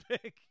at this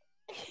pick.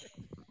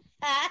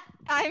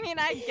 I mean,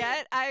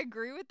 I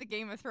agree with the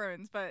Game of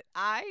Thrones, but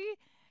I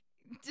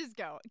just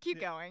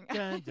keep going. So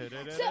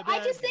I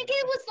just think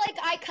it was like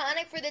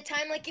iconic for the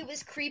time. Like it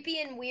was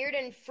creepy and weird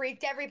and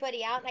freaked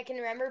everybody out. And I can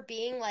remember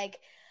being like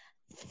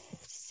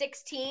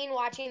 16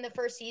 watching the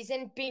first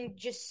season, being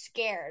just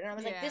scared. And I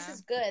was like, this Yeah.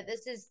 is good.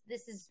 This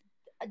is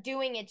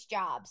doing its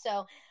job.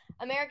 So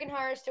American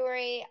Horror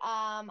Story,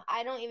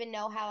 I don't even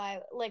know how I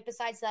like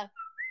besides the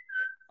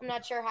I'm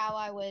not sure how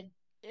I would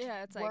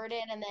Yeah, it's like word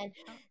it, and then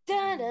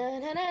yes.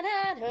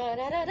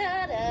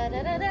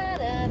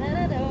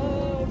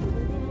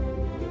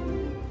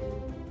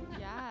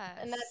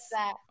 and that's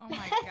that. Oh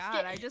my god,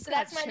 it. I just So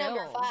got that's my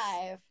number chills.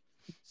 5.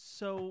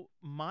 So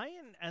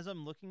mine, as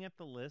I'm looking at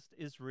the list,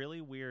 is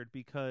really weird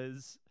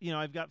because,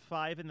 I've got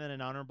 5 and then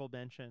an honorable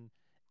mention.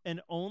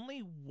 And only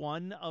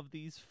one of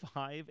these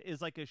 5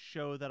 is like a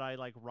show that I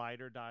like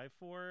ride or die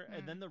for.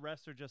 And then the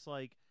rest are just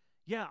like,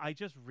 yeah, I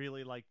just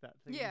really like that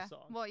theme Yeah.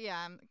 song. Well,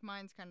 yeah,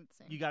 mine's kind of the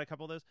same. You got a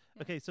couple of those?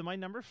 Yeah. Okay, so my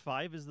number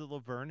 5 is the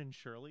Laverne and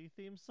Shirley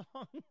theme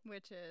song.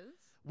 Which is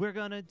We're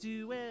gonna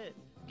do it.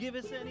 Give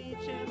us any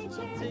chance,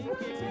 we'll take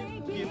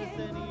it. Give us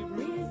any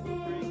room,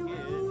 we'll break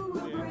it.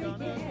 We're gonna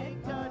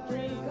make our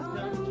dreams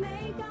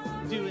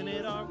come true. Doing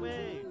it our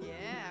way.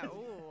 yeah.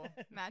 Ooh,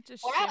 Matt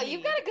just Wow, shimmied.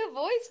 you've got a good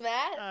voice,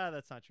 Matt.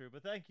 That's not true,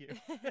 but thank you.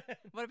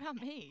 What about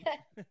me?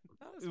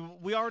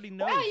 We already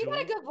know. Wow, you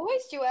got a Julie. good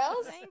voice,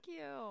 Joelle. Thank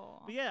you.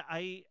 But yeah,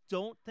 I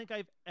don't think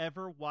I've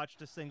ever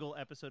watched a single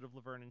episode of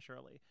Laverne and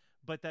Shirley,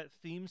 but that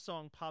theme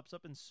song pops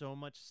up in so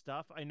much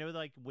stuff. I know,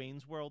 like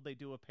Wayne's World, they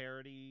do a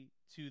parody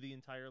to the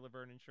entire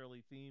Laverne and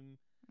Shirley theme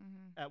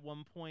at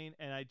one point,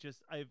 and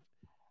I've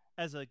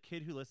as a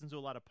kid who listens to a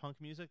lot of punk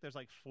music, there's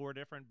like 4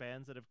 different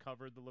bands that have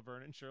covered the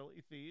Laverne and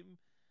Shirley theme.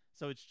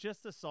 So it's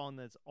just a song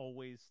that's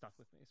always stuck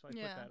with me. So I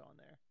Yeah. put that on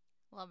there.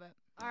 Love it.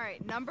 All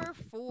right, number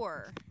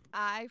 4.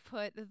 I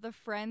put the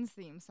Friends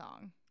theme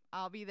song.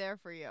 I'll be there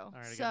for you. All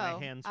right, I so, got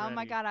my hands oh my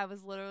ready. god, I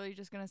was literally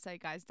just gonna say,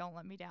 guys, don't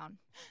let me down.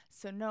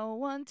 So no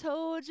one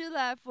told you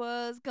life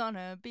was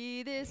gonna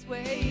be this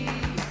way.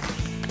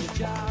 Your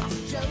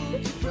job's a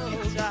joke, you broke.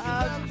 Your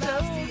job's a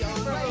joke,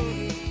 you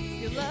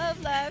broke. Your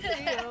love life's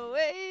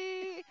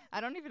DOA. I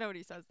don't even know what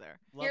he says there.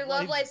 Your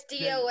love life's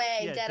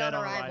DOA, dead on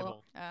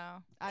arrival. Oh,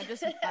 I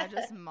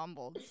just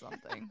mumbled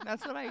something.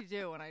 That's what I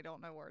do when I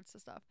don't know words to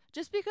stuff.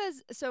 Just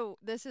because, so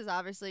this is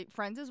obviously,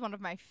 Friends is one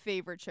of my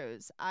favorite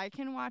shows. I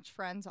can watch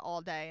Friends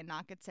all day and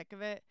not get sick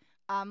of it.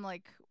 I'm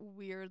like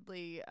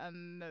weirdly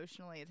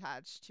emotionally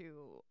attached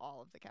to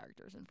all of the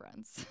characters in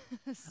Friends.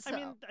 I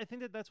mean, I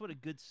think that's what a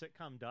good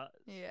sitcom does.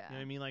 Yeah. You know what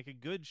I mean? Like a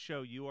good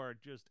show, you are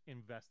just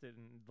invested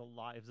in the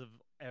lives of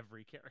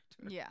every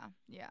character. Yeah.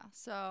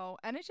 So,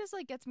 and it just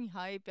like gets me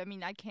hyped. I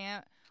mean, I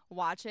can't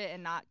watch it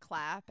and not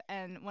clap.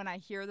 And when I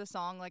hear the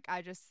song, like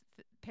I just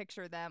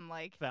picture them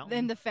like Fountain.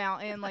 in the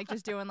fountain, like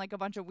just doing like a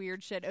bunch of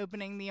weird shit,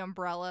 opening the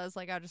umbrellas.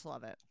 Like I just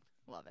love it.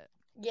 Love it.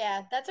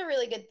 Yeah, that's a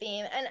really good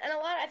theme. And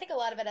I think a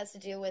lot of it has to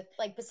do with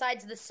like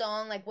besides the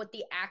song, like what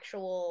the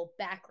actual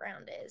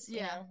background is, you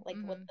know, like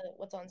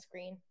what's on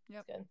screen.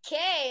 Yep. Good.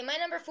 Okay, my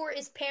number 4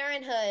 is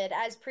Parenthood,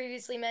 as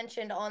previously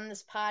mentioned on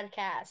this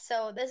podcast.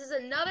 So this is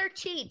another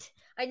cheat.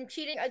 I'm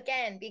cheating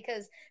again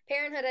because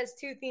Parenthood has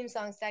 2 theme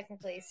songs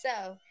technically.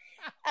 So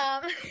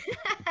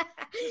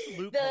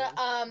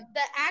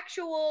the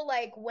actual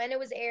like when it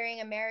was airing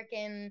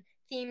American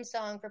theme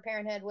song for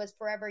Parenthood was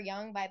Forever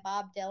Young by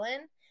Bob Dylan,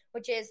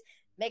 which is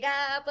may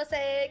God bless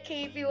it,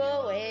 keep you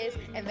always,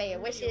 and may your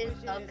wishes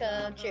all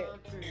come true.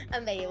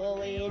 And may you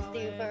always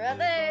do for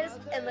others,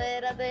 and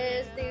let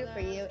others do for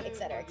you,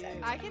 etc., etc.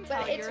 I can But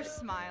tell it's- you're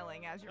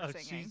smiling as you're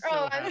singing. she's Oh,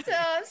 so I'm happy.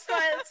 I'm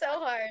smiling so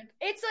hard.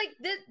 It's like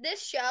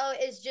this show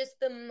is just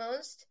the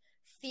most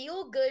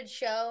feel good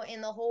show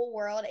in the whole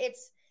world.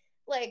 It's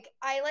like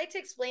I like to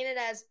explain it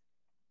as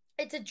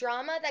it's a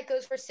drama that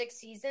goes for 6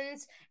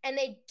 seasons and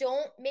they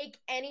don't make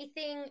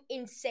anything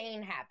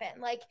insane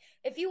happen. Like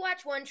if you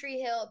watch One Tree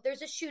Hill,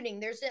 there's a shooting,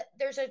 there's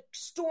a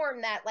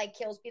storm that like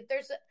kills people.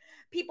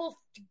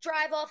 People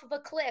drive off of a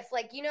cliff,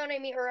 like you know what I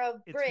mean, or a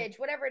It's- bridge,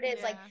 whatever it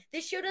is. Like Yeah.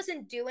 this show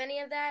doesn't do any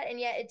of that, and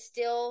yet it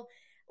still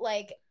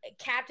like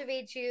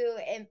captivates you.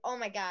 And oh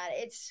my god,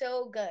 it's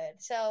so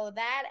good. So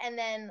that, and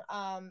then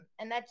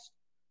and that's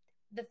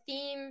the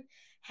theme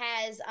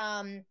has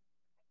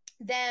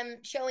them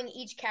showing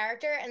each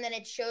character, and then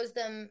it shows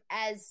them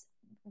as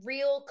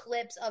real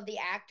clips of the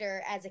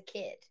actor as a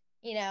kid,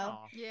 you know.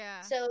 Aw.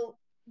 Yeah. So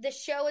the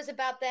show is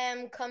about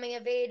them coming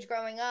of age,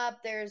 growing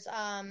up. There's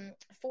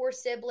 4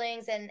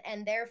 siblings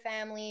and their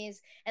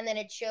families, and then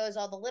it shows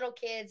all the little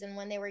kids and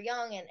when they were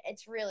young, and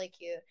it's really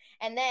cute.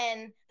 And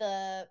then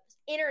the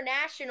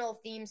international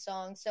theme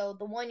song, so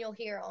the one you'll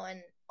hear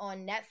on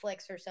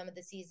Netflix for some of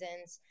the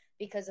seasons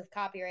because of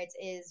copyrights,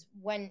 is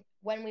When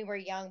We Were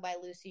Young by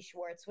Lucy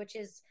Schwartz, which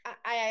is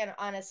I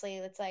honestly,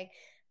 it's like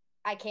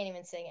I can't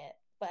even sing it,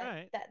 but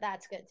Alright.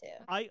 that's good too.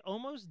 I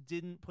almost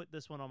didn't put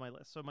this one on my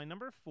list. So my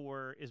number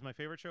 4 is my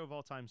favorite show of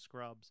all time,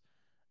 Scrubs.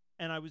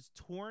 And I was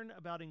torn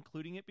about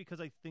including it because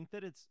I think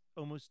that it's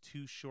almost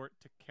too short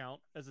to count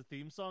as a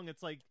theme song.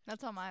 It's like,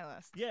 That's on my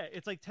list. yeah,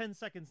 it's like 10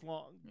 seconds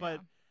long. But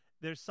Yeah.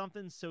 there's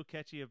something so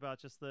catchy about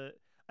just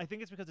I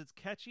think it's because it's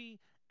catchy,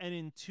 and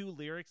in 2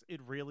 lyrics,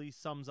 it really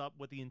sums up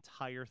what the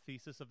entire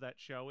thesis of that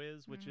show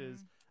is, which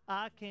is,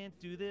 I can't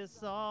do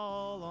this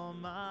all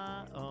on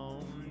my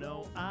own.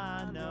 No,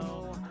 I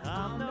know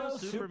I'm no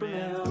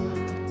Superman.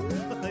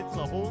 It's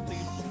the whole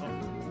theme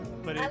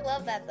song. But I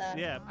love that though.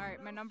 yeah. All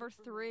right, my number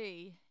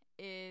 3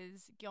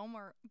 is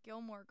Gilmore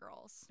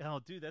Girls. Oh,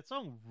 dude, that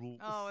song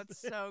rules. Oh, it's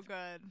so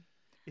good.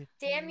 If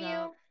Damn you're you,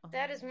 not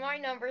that is my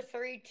number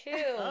 3 too.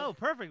 Oh,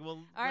 perfect.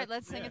 Well, All right,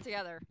 let's sing it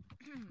together.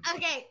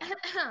 Okay.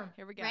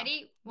 Here we go.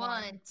 Ready?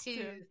 1,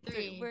 2,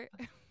 3. Where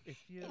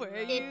Where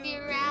If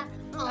you're out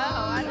Oh,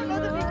 I don't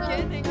know the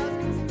beginning. I was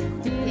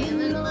gonna sing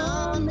feeling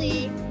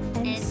lonely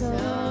and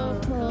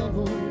so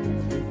cold,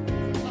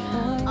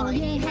 all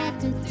you have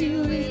to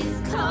do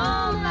is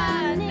call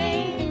my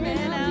name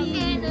and I'll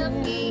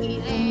be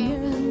there.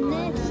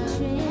 Next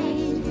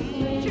train,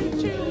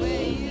 Choo-choo,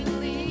 where you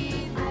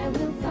lead. I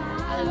will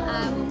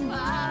follow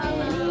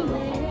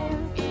anywhere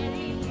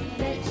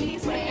that you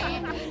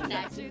take.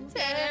 That you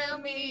Tell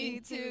me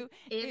to.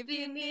 If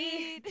you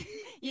need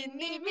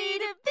me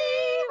to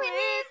be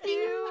with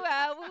you,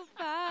 I will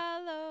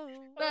follow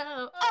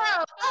Oh.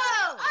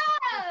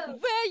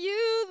 where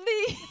you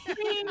lead.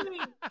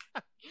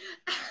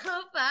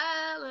 I'll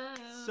follow.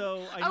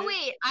 So I Oh knew-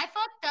 wait, I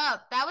fucked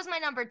up. That was my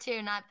number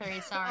 2, not 3.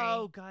 Sorry.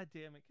 Oh, god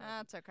damn it. Kathleen.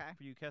 That's okay.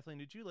 For you, Kathleen,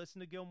 did you listen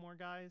to Gilmore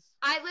Guys?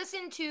 I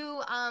listened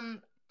to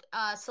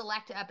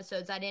select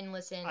episodes. I didn't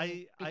listen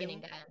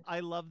beginning to end.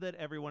 I love that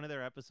every one of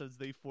their episodes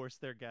they force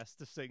their guests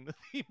to sing the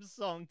theme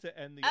song to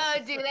end the Oh,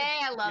 episode. do they?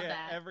 I love yeah,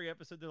 that. Every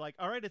episode they're like,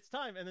 all right, it's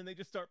time. And then they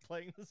just start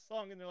playing the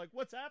song and they're like,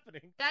 what's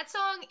happening? That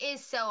song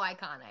is so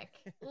iconic.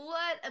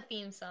 What a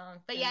theme song.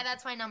 But yeah,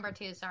 that's my number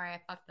 2. Sorry,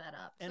 I fucked that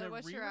up. And So a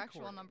what's your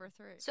actual re-recording. number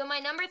 3? So my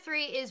number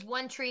 3 is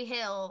One Tree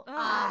Hill,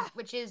 Ah.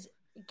 which is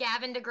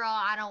Gavin DeGraw,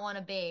 I Don't Want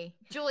to Be.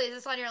 Julie, is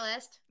this on your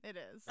list? It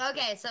is.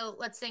 Okay, so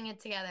let's sing it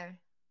together.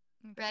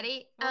 Okay.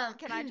 Ready? Well,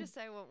 can I just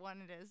say what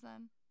one it is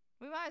then?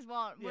 We might as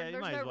well. Yeah, you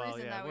There's might no as well.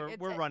 reason Yeah, that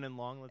we're running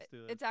long. Let's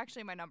do it. It's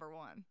actually my number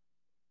 1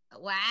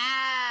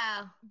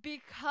 Wow.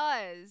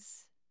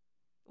 because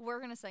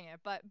we're gonna sing it,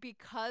 but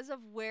because of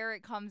where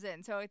it comes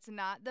in. So it's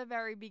not the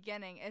very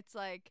beginning. It's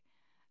like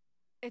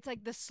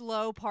the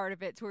slow part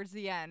of it towards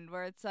the end,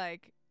 where it's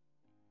like,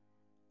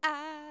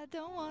 I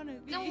don't wanna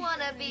be. Don't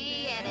want to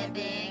be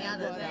anything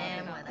other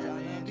than what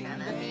I've been trying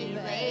to be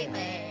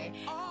lately.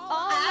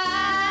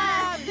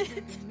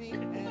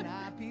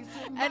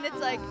 And it's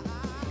like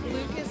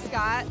Lucas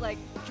Scott like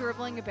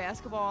dribbling a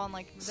basketball on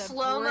like the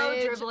Slow-mo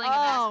bridge. dribbling a oh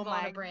basketball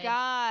on my a bridge.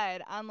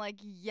 god! I'm like,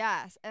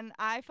 yes, and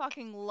I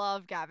fucking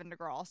love Gavin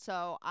DeGraw,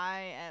 so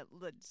I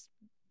it's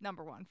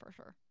number 1 for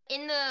sure.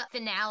 In the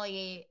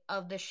finale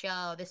of the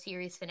show, the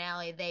series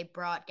finale, they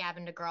brought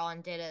Gavin DeGraw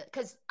and did it.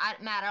 Because,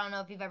 Matt, I don't know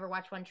if you've ever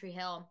watched One Tree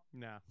Hill,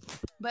 Nah.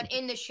 but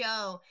in the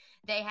show,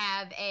 they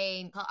have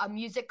a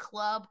music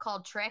club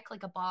called Trick,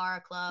 like a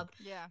bar club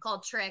Yeah.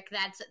 called Trick.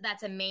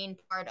 That's a main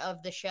part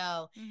of the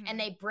show. Mhm. And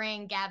they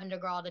bring Gavin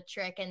DeGraw to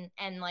Trick,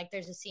 and like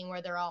there's a scene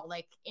where they're all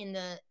like in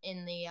the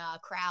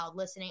crowd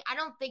listening. I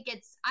don't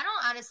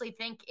honestly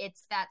think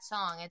it's that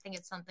song. I think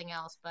it's something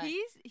else. But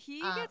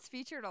he uh, gets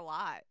featured a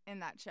lot in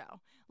that show.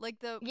 Like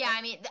the Yeah,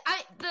 I mean,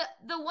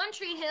 the One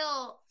Tree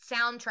Hill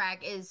soundtrack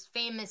is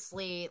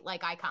famously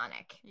like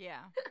iconic. yeah.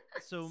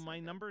 So my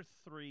number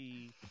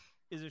 3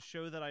 is a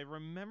show that I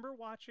remember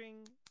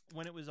watching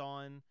when it was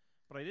on,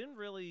 but I didn't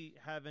really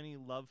have any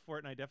love for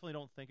it, and I definitely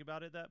don't think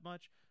about it that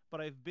much. But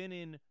I've been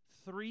in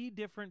 3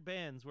 different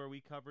bands where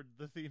we covered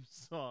the theme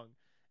song,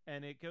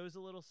 and it goes a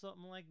little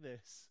something like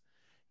this.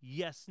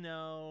 Yes,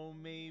 no,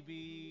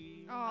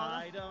 maybe. Aw.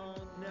 I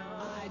don't know.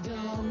 I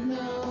don't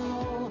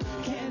know.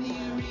 Can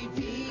you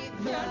repeat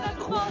You're not that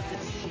the boss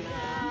of me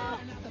now.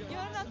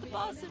 You're not the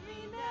boss of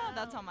me now.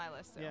 That's on my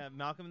list too. Yeah,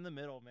 Malcolm in the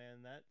Middle,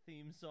 man. That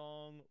theme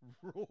song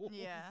rules.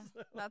 Yeah,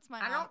 that's my.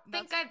 I don't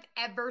think that's-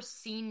 I've ever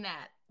seen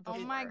that Oh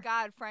before. my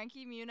God,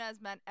 Frankie Muniz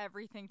meant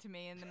everything to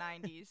me in the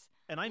 '90s.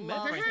 And I met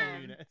Loved Frankie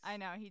him. Muniz. I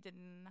know he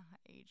didn't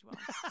age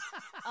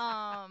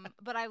well.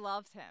 But I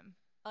loved him.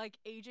 Like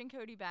Agent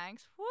Cody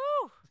Banks. Woo!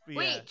 But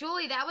Wait, yeah,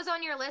 Julie, that was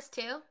on your list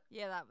too?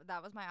 Yeah,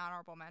 that was my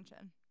honorable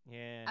mention.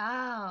 yeah.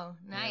 Oh,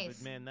 Yeah, nice.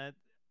 but man,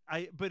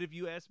 but if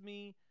you ask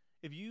me,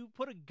 if you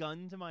put a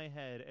gun to my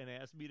head and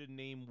asked me to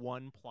name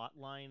one plot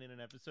line in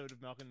an episode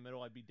of Malcolm in the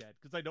Middle, I'd be dead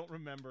because I don't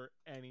remember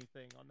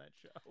anything on that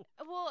show.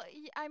 Well,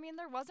 I mean,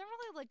 there wasn't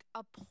really like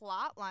a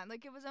plot line.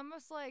 Like it was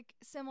almost like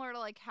similar to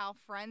like how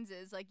Friends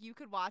is. Like you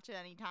could watch it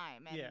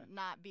anytime and Yeah.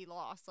 not be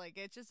lost. Like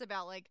it's just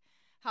about like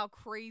how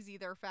crazy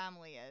their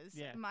family is.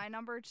 Yeah. My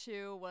number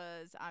 2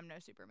 was I'm No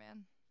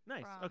Superman.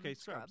 Nice. From Okay,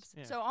 Scrubs.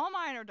 Yeah. So all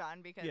mine are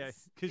done because Yeah,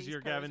 because these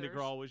your Gavin posers.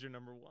 DeGraw was your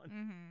number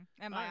 1.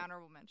 And my Alright.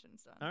 honorable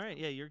mention's done. All right,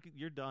 yeah,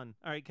 you're done.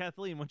 All right,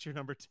 Kathleen, what's your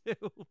number 2?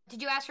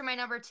 Did you ask for my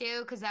number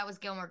 2? Because that was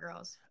Gilmore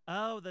Girls.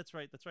 Oh, that's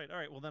right. All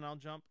right, well then I'll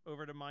jump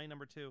over to my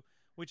number 2,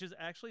 which is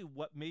actually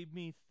what made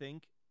me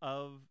think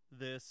of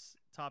this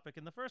topic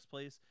in the first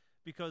place,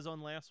 because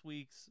on last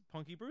week's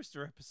Punky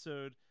Brewster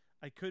episode,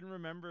 I couldn't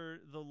remember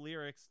the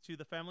lyrics to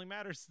the Family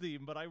Matters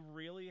theme, but I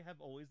really have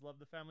always loved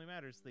the Family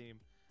Matters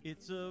theme.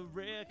 It's a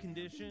rare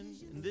condition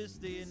in this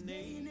day and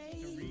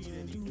age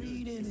to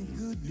read any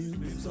good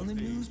news on the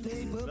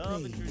newspaper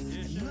love and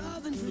tradition,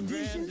 Love and the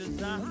grand tradition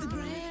design, of the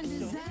grand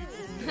design.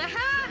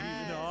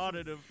 In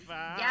order to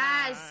find.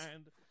 Yes.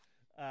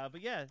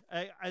 But yeah,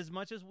 as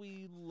much as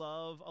we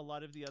love a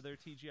lot of the other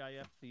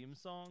TGIF theme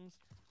songs,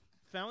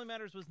 Family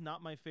Matters was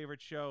not my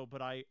favorite show,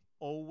 but I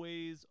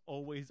always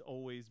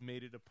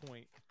made it a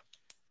point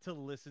to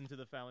listen to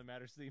the Family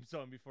Matters theme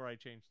song before I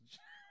changed the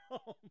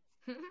show.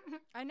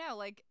 I know,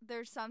 like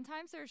there's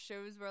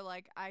shows where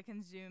like I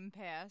can zoom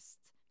past,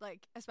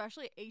 like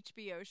especially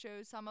HBO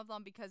shows, some of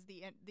them because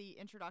the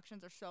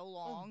introductions are so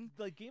long.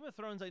 Like Game of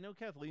Thrones, I know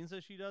Kathleen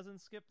says she doesn't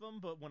skip them,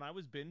 but when I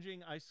was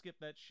binging, I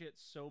skipped that shit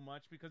so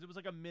much because it was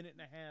like a minute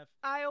and a half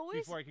I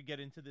always before I could get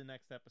into the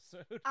next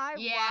episode.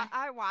 Yeah.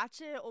 I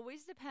watch it.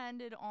 Always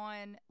depended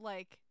on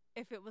like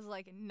if it was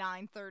like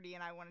 9:30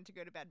 and I wanted to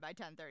go to bed by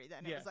 10:30,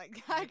 then Yeah. it was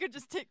like I could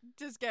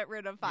just get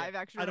rid of 5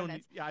 extra I don't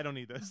minutes. I don't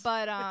need this.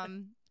 But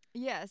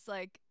yes,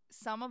 like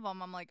some of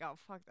them I'm like, oh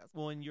fuck, that's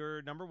Well, and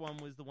your number 1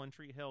 was the One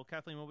Tree Hill.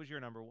 Kathleen, what was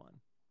your number 1?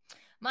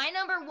 My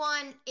number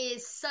 1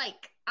 is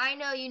Psych. I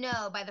Know You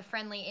Know by the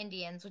Friendly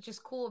Indians, which is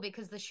cool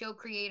because the show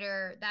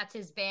creator, that's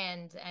his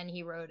band and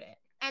he wrote it.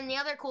 And the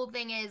other cool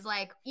thing is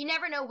like you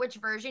never know which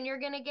version you're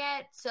going to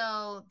get.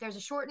 So there's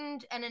a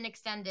shortened and an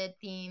extended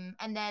theme.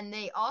 And then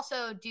they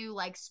also do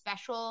like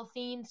special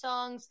theme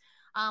songs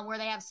where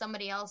they have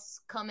somebody else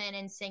come in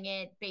and sing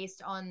it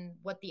based on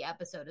what the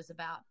episode is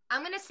about.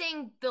 I'm going to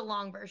sing the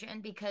long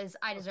version because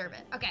I deserve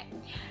it. Okay.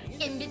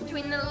 In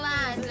between the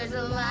lines, there's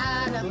a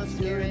lot of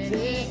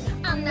obscurity.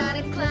 I'm not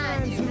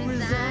inclined to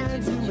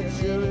resign to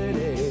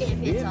maturity.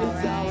 If it's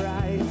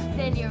alright,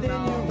 then you're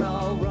all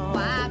wrong.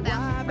 Why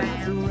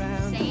bounce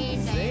around?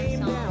 Same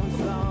damn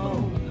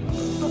song.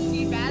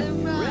 You'd rather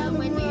run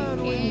when you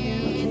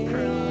can't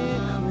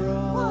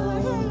crawl.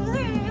 1, 2,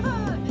 3,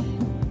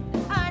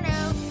 4. I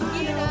know,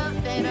 you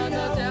know, they don't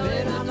know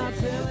telling the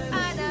truth.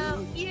 I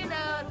know, you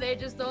know, they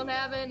just don't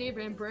haven't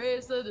even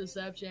embraced the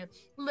deception.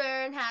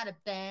 Learn how to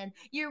bend.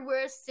 Your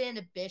worst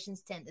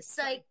inhibitions tend to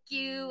psych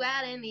you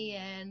out in the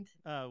end.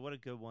 What a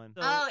good one.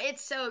 Oh,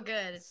 it's so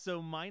good.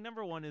 So my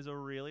number 1 is a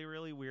really,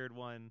 really weird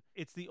one.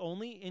 It's the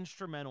only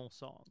instrumental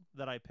song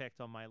that I picked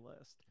on my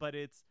list, but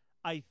it's,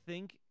 I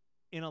think,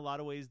 in a lot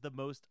of ways,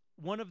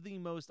 one of the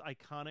most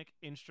iconic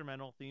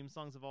instrumental theme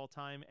songs of all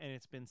time, and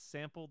it's been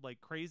sampled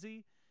like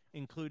crazy,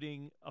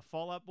 including a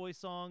Fall Out Boy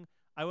song.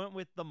 I went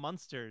with the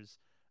Munsters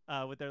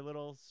with their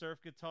little surf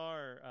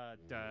guitar.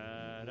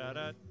 Da da da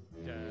da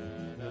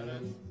da da,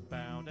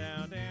 bow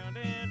down down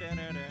down down down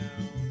down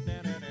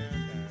down down.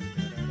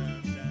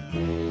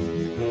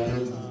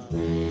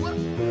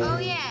 Oh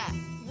yeah,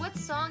 what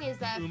song is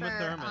that Uma for?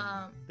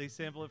 Thurman. They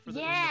sample it for the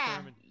Uma Yeah,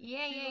 Thurman.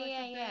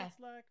 yeah. Dance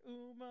like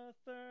Uma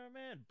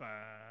Thurman.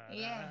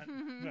 Yeah.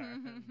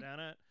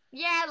 Ba-da-da-da-da.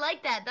 Yeah, I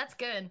like that. That's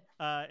good.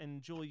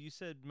 And Julie, you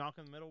said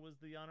Malcolm in the Middle was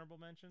the honorable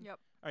mention? Yep.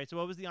 All right, so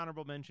what was the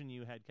honorable mention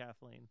you had,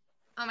 Kathleen?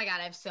 Oh my god,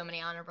 I have so many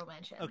honorable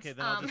mentions. Okay,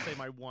 then I'll just say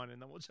my 1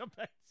 and then we'll jump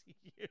back to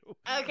you.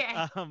 Okay.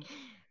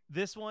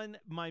 This one,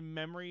 my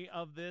memory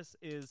of this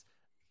is,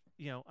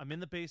 I'm in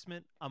the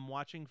basement. I'm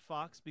watching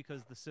Fox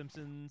because The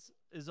Simpsons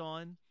is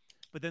on,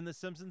 but then The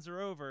Simpsons are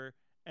over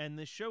and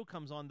this show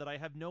comes on that I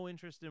have no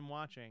interest in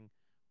watching,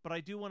 but I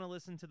do want to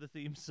listen to the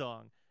theme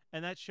song,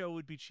 and that show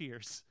would be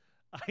Cheers.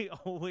 I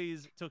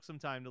always took some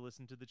time to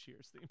listen to the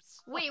Cheers theme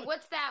song. Wait,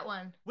 what's that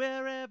one?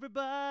 Where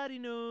everybody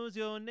knows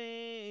your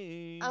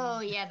name.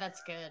 Oh, yeah,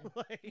 that's good.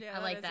 Yeah,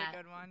 I like that is that. a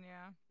good one.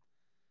 Yeah.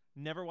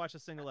 Never watch a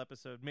single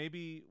episode.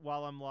 Maybe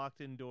while I'm locked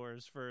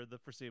indoors for the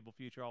foreseeable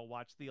future, I'll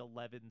watch the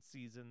 11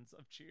 seasons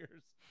of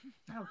Cheers.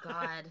 Oh,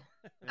 God.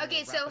 And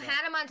Okay, we'll so wrap it up.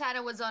 Hannah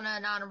Montana was on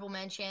an honorable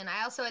mention.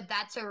 I also had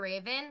That's So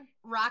Raven.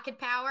 Rocket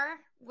Power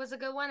was a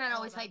good one. That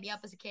always hyped me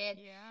up as a kid.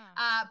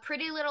 Yeah.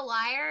 Pretty Little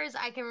Liars,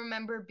 I can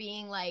remember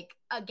being like,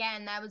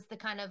 again, that was the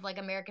kind of like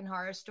American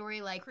Horror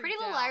Story. Like, Pretty Creeped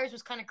Little out. Liars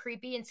was kind of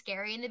creepy and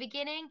scary in the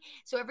beginning.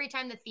 So every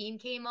time the theme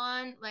came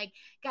on, like,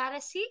 got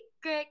a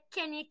secret,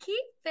 can you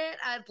keep it?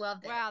 I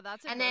loved it. Wow,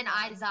 that's a And good then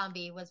one.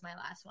 iZombie was my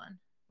last one,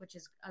 which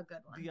is a good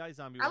one. The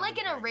iZombie I one like was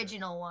an very good.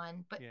 original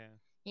one, but, Yeah.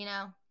 you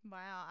know,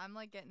 Wow, I'm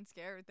like getting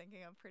scared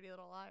thinking of Pretty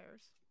Little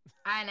Liars.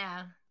 I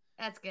know.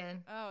 That's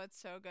good. Oh,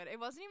 it's so good. It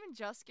wasn't even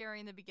just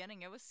scary in the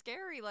beginning. It was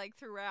scary like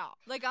throughout.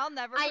 Like I'll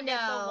never I forget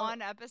know. the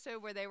one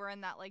episode where they were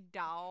in that like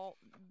doll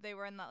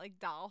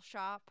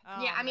shop.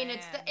 Oh, Yeah, I mean, man.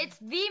 it's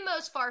the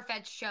most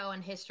far-fetched show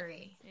in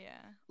history. Yeah.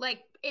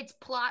 Like, it's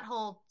Plot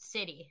Hole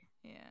City.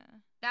 Yeah.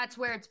 That's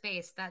where it's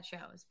based. That show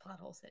is Plot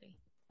Hole City.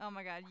 Oh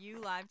my god, you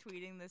live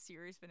tweeting the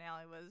series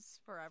finale was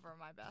forever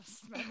my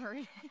best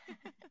memory.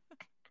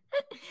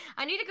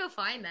 I need to go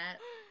find that.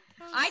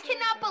 Oh, I so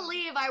cannot good.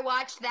 believe I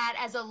watched that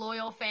as a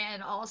loyal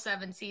fan all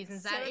 7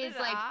 seasons. That So is did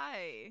like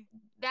I.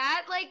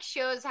 that like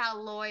shows how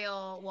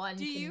loyal one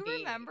Do can you be.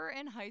 remember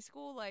in high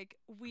school like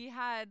we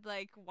had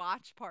like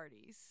watch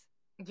parties?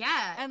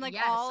 Yeah. And like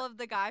yes. all of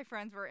the guy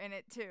friends were in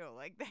it too.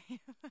 Like they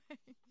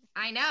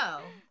I know.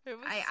 it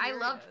was I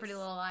loved serious. Pretty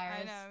Little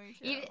Liars. I know, me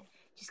too. Even,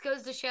 just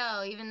goes to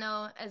show, even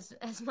though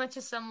as much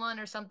as someone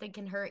or something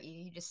can hurt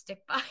you, you just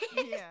stick by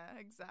it. Yeah,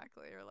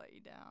 exactly, or let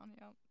you down.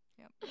 Yep.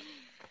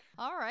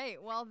 All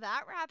right, well,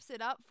 that wraps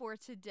it up for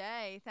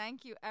today.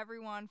 Thank you,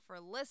 everyone, for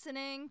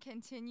listening.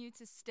 Continue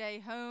to stay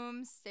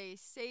home, stay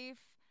safe.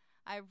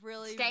 I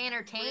really, Stay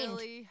entertained.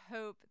 really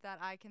hope that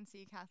I can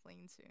see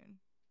Kathleen soon.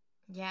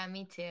 Yeah,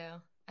 me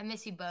too. I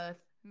miss you both.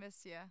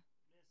 Miss ya.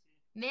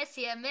 Miss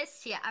ya,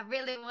 miss ya. I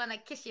really wanna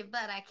kiss you,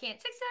 but I can't.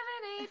 6,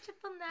 7, 8,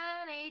 9,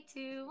 9, 8,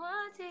 2, 1,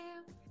 2.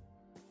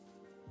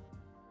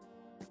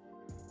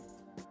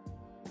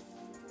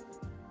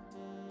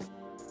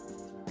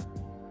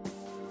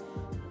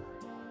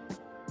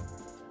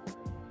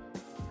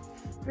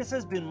 This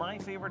has been My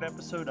Favorite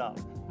Episode Of.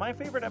 My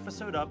Favorite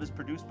Episode Of is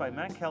produced by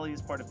Matt Kelly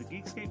as part of the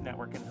Geekscape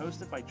Network and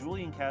hosted by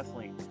Julie and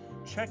Kathleen.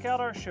 Check out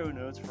our show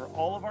notes for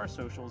all of our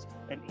socials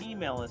and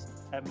email us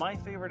at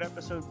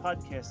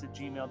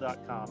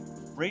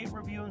myfavoriteepisodepodcast@gmail.com. Rate,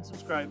 review, and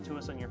subscribe to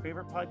us on your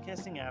favorite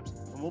podcasting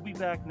apps, and we'll be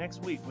back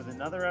next week with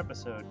another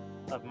episode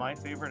of My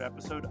Favorite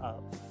Episode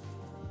Of.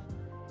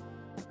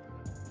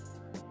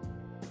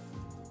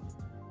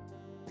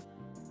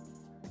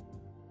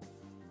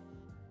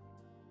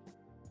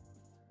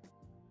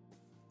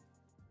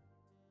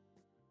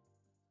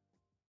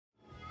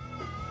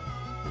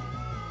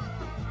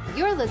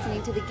 You're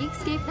listening to the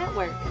Geekscape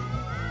Network.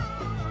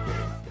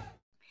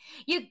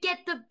 You get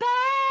the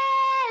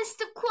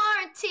best of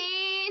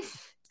quarantine.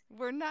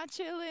 We're not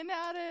chilling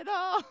out at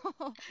all.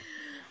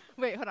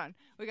 Wait, hold on.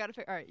 We gotta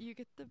pick. All right, you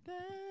get the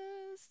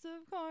best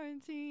of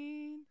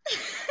quarantine.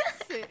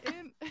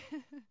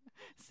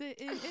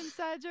 Sitting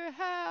inside your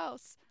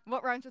house.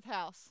 What rhymes with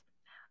house?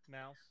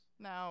 Mouse,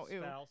 No,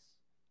 ew. spouse,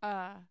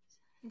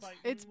 fighting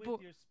It's with bo-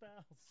 your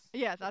spouse.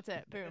 Yeah, that's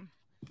it. Boom.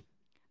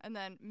 And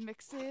then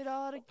mix it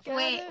all together.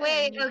 Wait,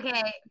 and you-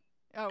 okay.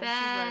 Oh, she wrote it.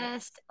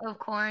 Best of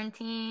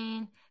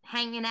quarantine.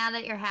 Hanging out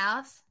at your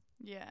house?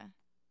 Yeah.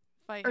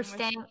 Fighting Or with-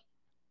 staying.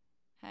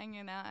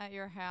 hanging out at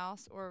your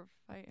house or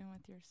fighting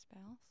with your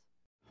spouse.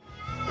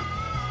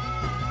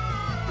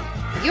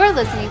 You're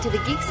listening to the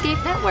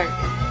Geekscape Network.